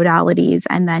about the modalities,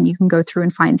 and then you can go through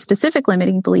and find specific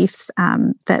limiting beliefs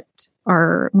that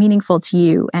are meaningful to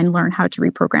you and learn how to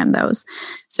reprogram those.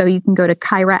 So you can go to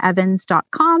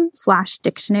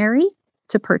kyraevans.com/dictionary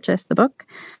to purchase the book.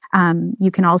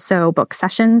 You can also book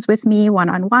sessions with me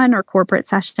one-on-one or corporate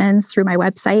sessions through my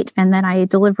website. And then I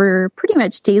deliver pretty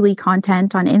much daily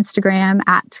content on Instagram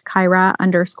at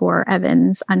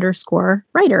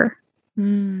Kyra_Evans_writer.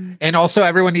 And also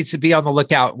everyone needs to be on the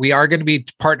lookout. We are going to be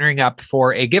partnering up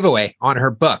for a giveaway on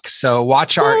her book. So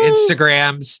watch our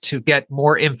Instagrams to get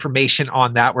more information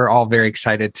on that. We're all very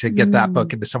excited to get that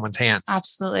book into someone's hands.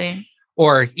 Absolutely.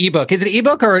 Or ebook. Is it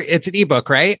ebook or it's an ebook,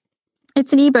 right?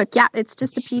 It's an ebook. Yeah, it's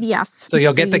just a PDF. So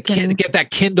you'll get get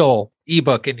that Kindle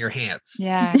ebook in your hands.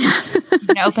 Yeah. You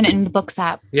can open it in the Books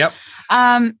app. Yep.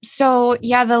 So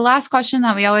the last question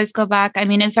that we always go back. I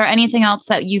mean, is there anything else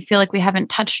that you feel like we haven't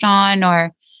touched on,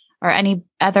 or any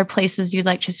other places you'd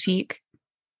like to speak?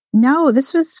 No,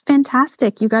 this was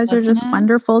fantastic. You guys are just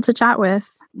wonderful to chat with.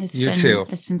 Too.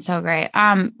 It's been so great.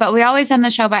 But we always end the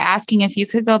show by asking if you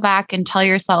could go back and tell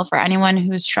yourself, or anyone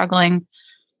who's struggling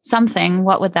something,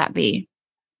 what would that be?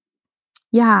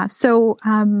 Yeah. So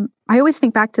I always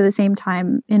think back to the same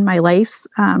time in my life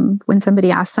when somebody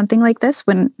asked something like this,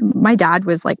 when my dad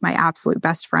was like my absolute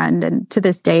best friend. And to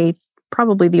this day,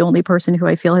 probably the only person who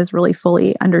I feel has really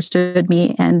fully understood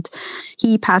me. And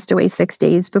he passed away 6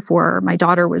 days before my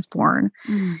daughter was born.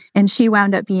 And she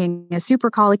wound up being a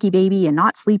super colicky baby and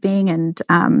not sleeping. And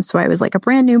so I was like a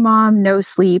brand new mom, no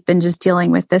sleep, and just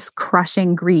dealing with this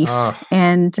crushing grief.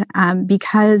 And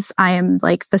because I am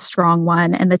like the strong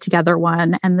one and the together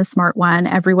one and the smart one,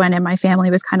 everyone in my family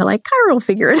was kind of like, Kyra will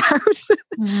figure it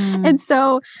out. And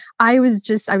so I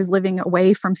was living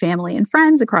away from family and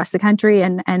friends across the country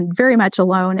and very much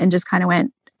alone, and just kind of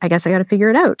went, I guess I got to figure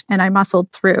it out. And I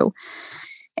muscled through.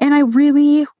 And I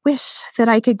really wish that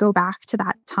I could go back to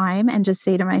that time and just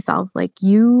say to myself, like,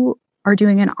 you are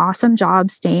doing an awesome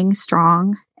job staying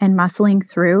strong and muscling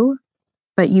through,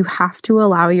 but you have to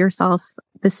allow yourself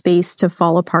the space to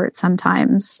fall apart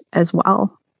sometimes as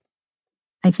well.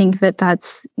 I think that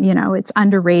that's, it's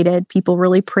underrated. People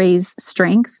really praise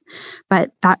strength, but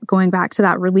that going back to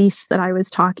that release that I was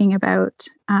talking about,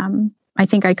 I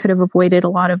think I could have avoided a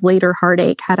lot of later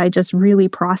heartache had I just really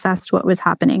processed what was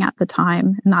happening at the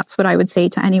time. And that's what I would say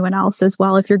to anyone else as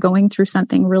well. If you're going through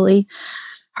something really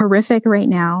horrific right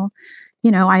now,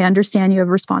 I understand you have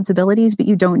responsibilities, but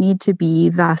you don't need to be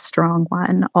the strong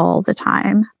one all the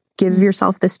time. Give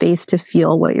yourself the space to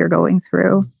feel what you're going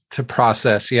through. To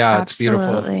process. Yeah, Absolutely.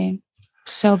 It's beautiful.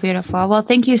 So beautiful. Well,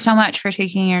 thank you so much for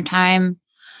taking your time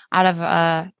out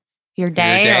of your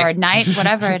day or night,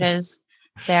 whatever it is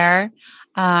there.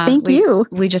 Thank you.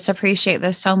 We just appreciate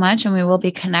this so much, and we will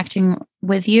be connecting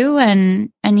with you.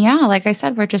 And yeah, like I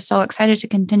said, we're just so excited to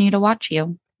continue to watch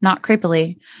you. Not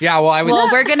creepily. Yeah,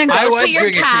 we're going to go to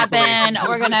your cabin.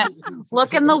 We're going to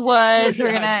look in the woods.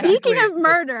 We're going to... Speaking of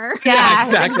murder.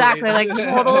 Yeah, exactly. Like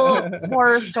total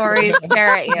horror stories stare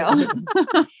at you.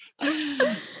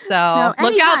 So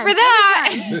look out for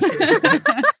that.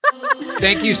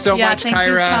 Thank you so much, Kyra. Thank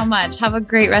you so much. Have a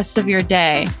great rest of your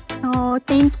day. Oh,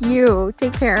 thank you.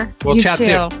 Take care. We'll chat too.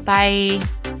 soon. Bye.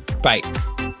 Bye.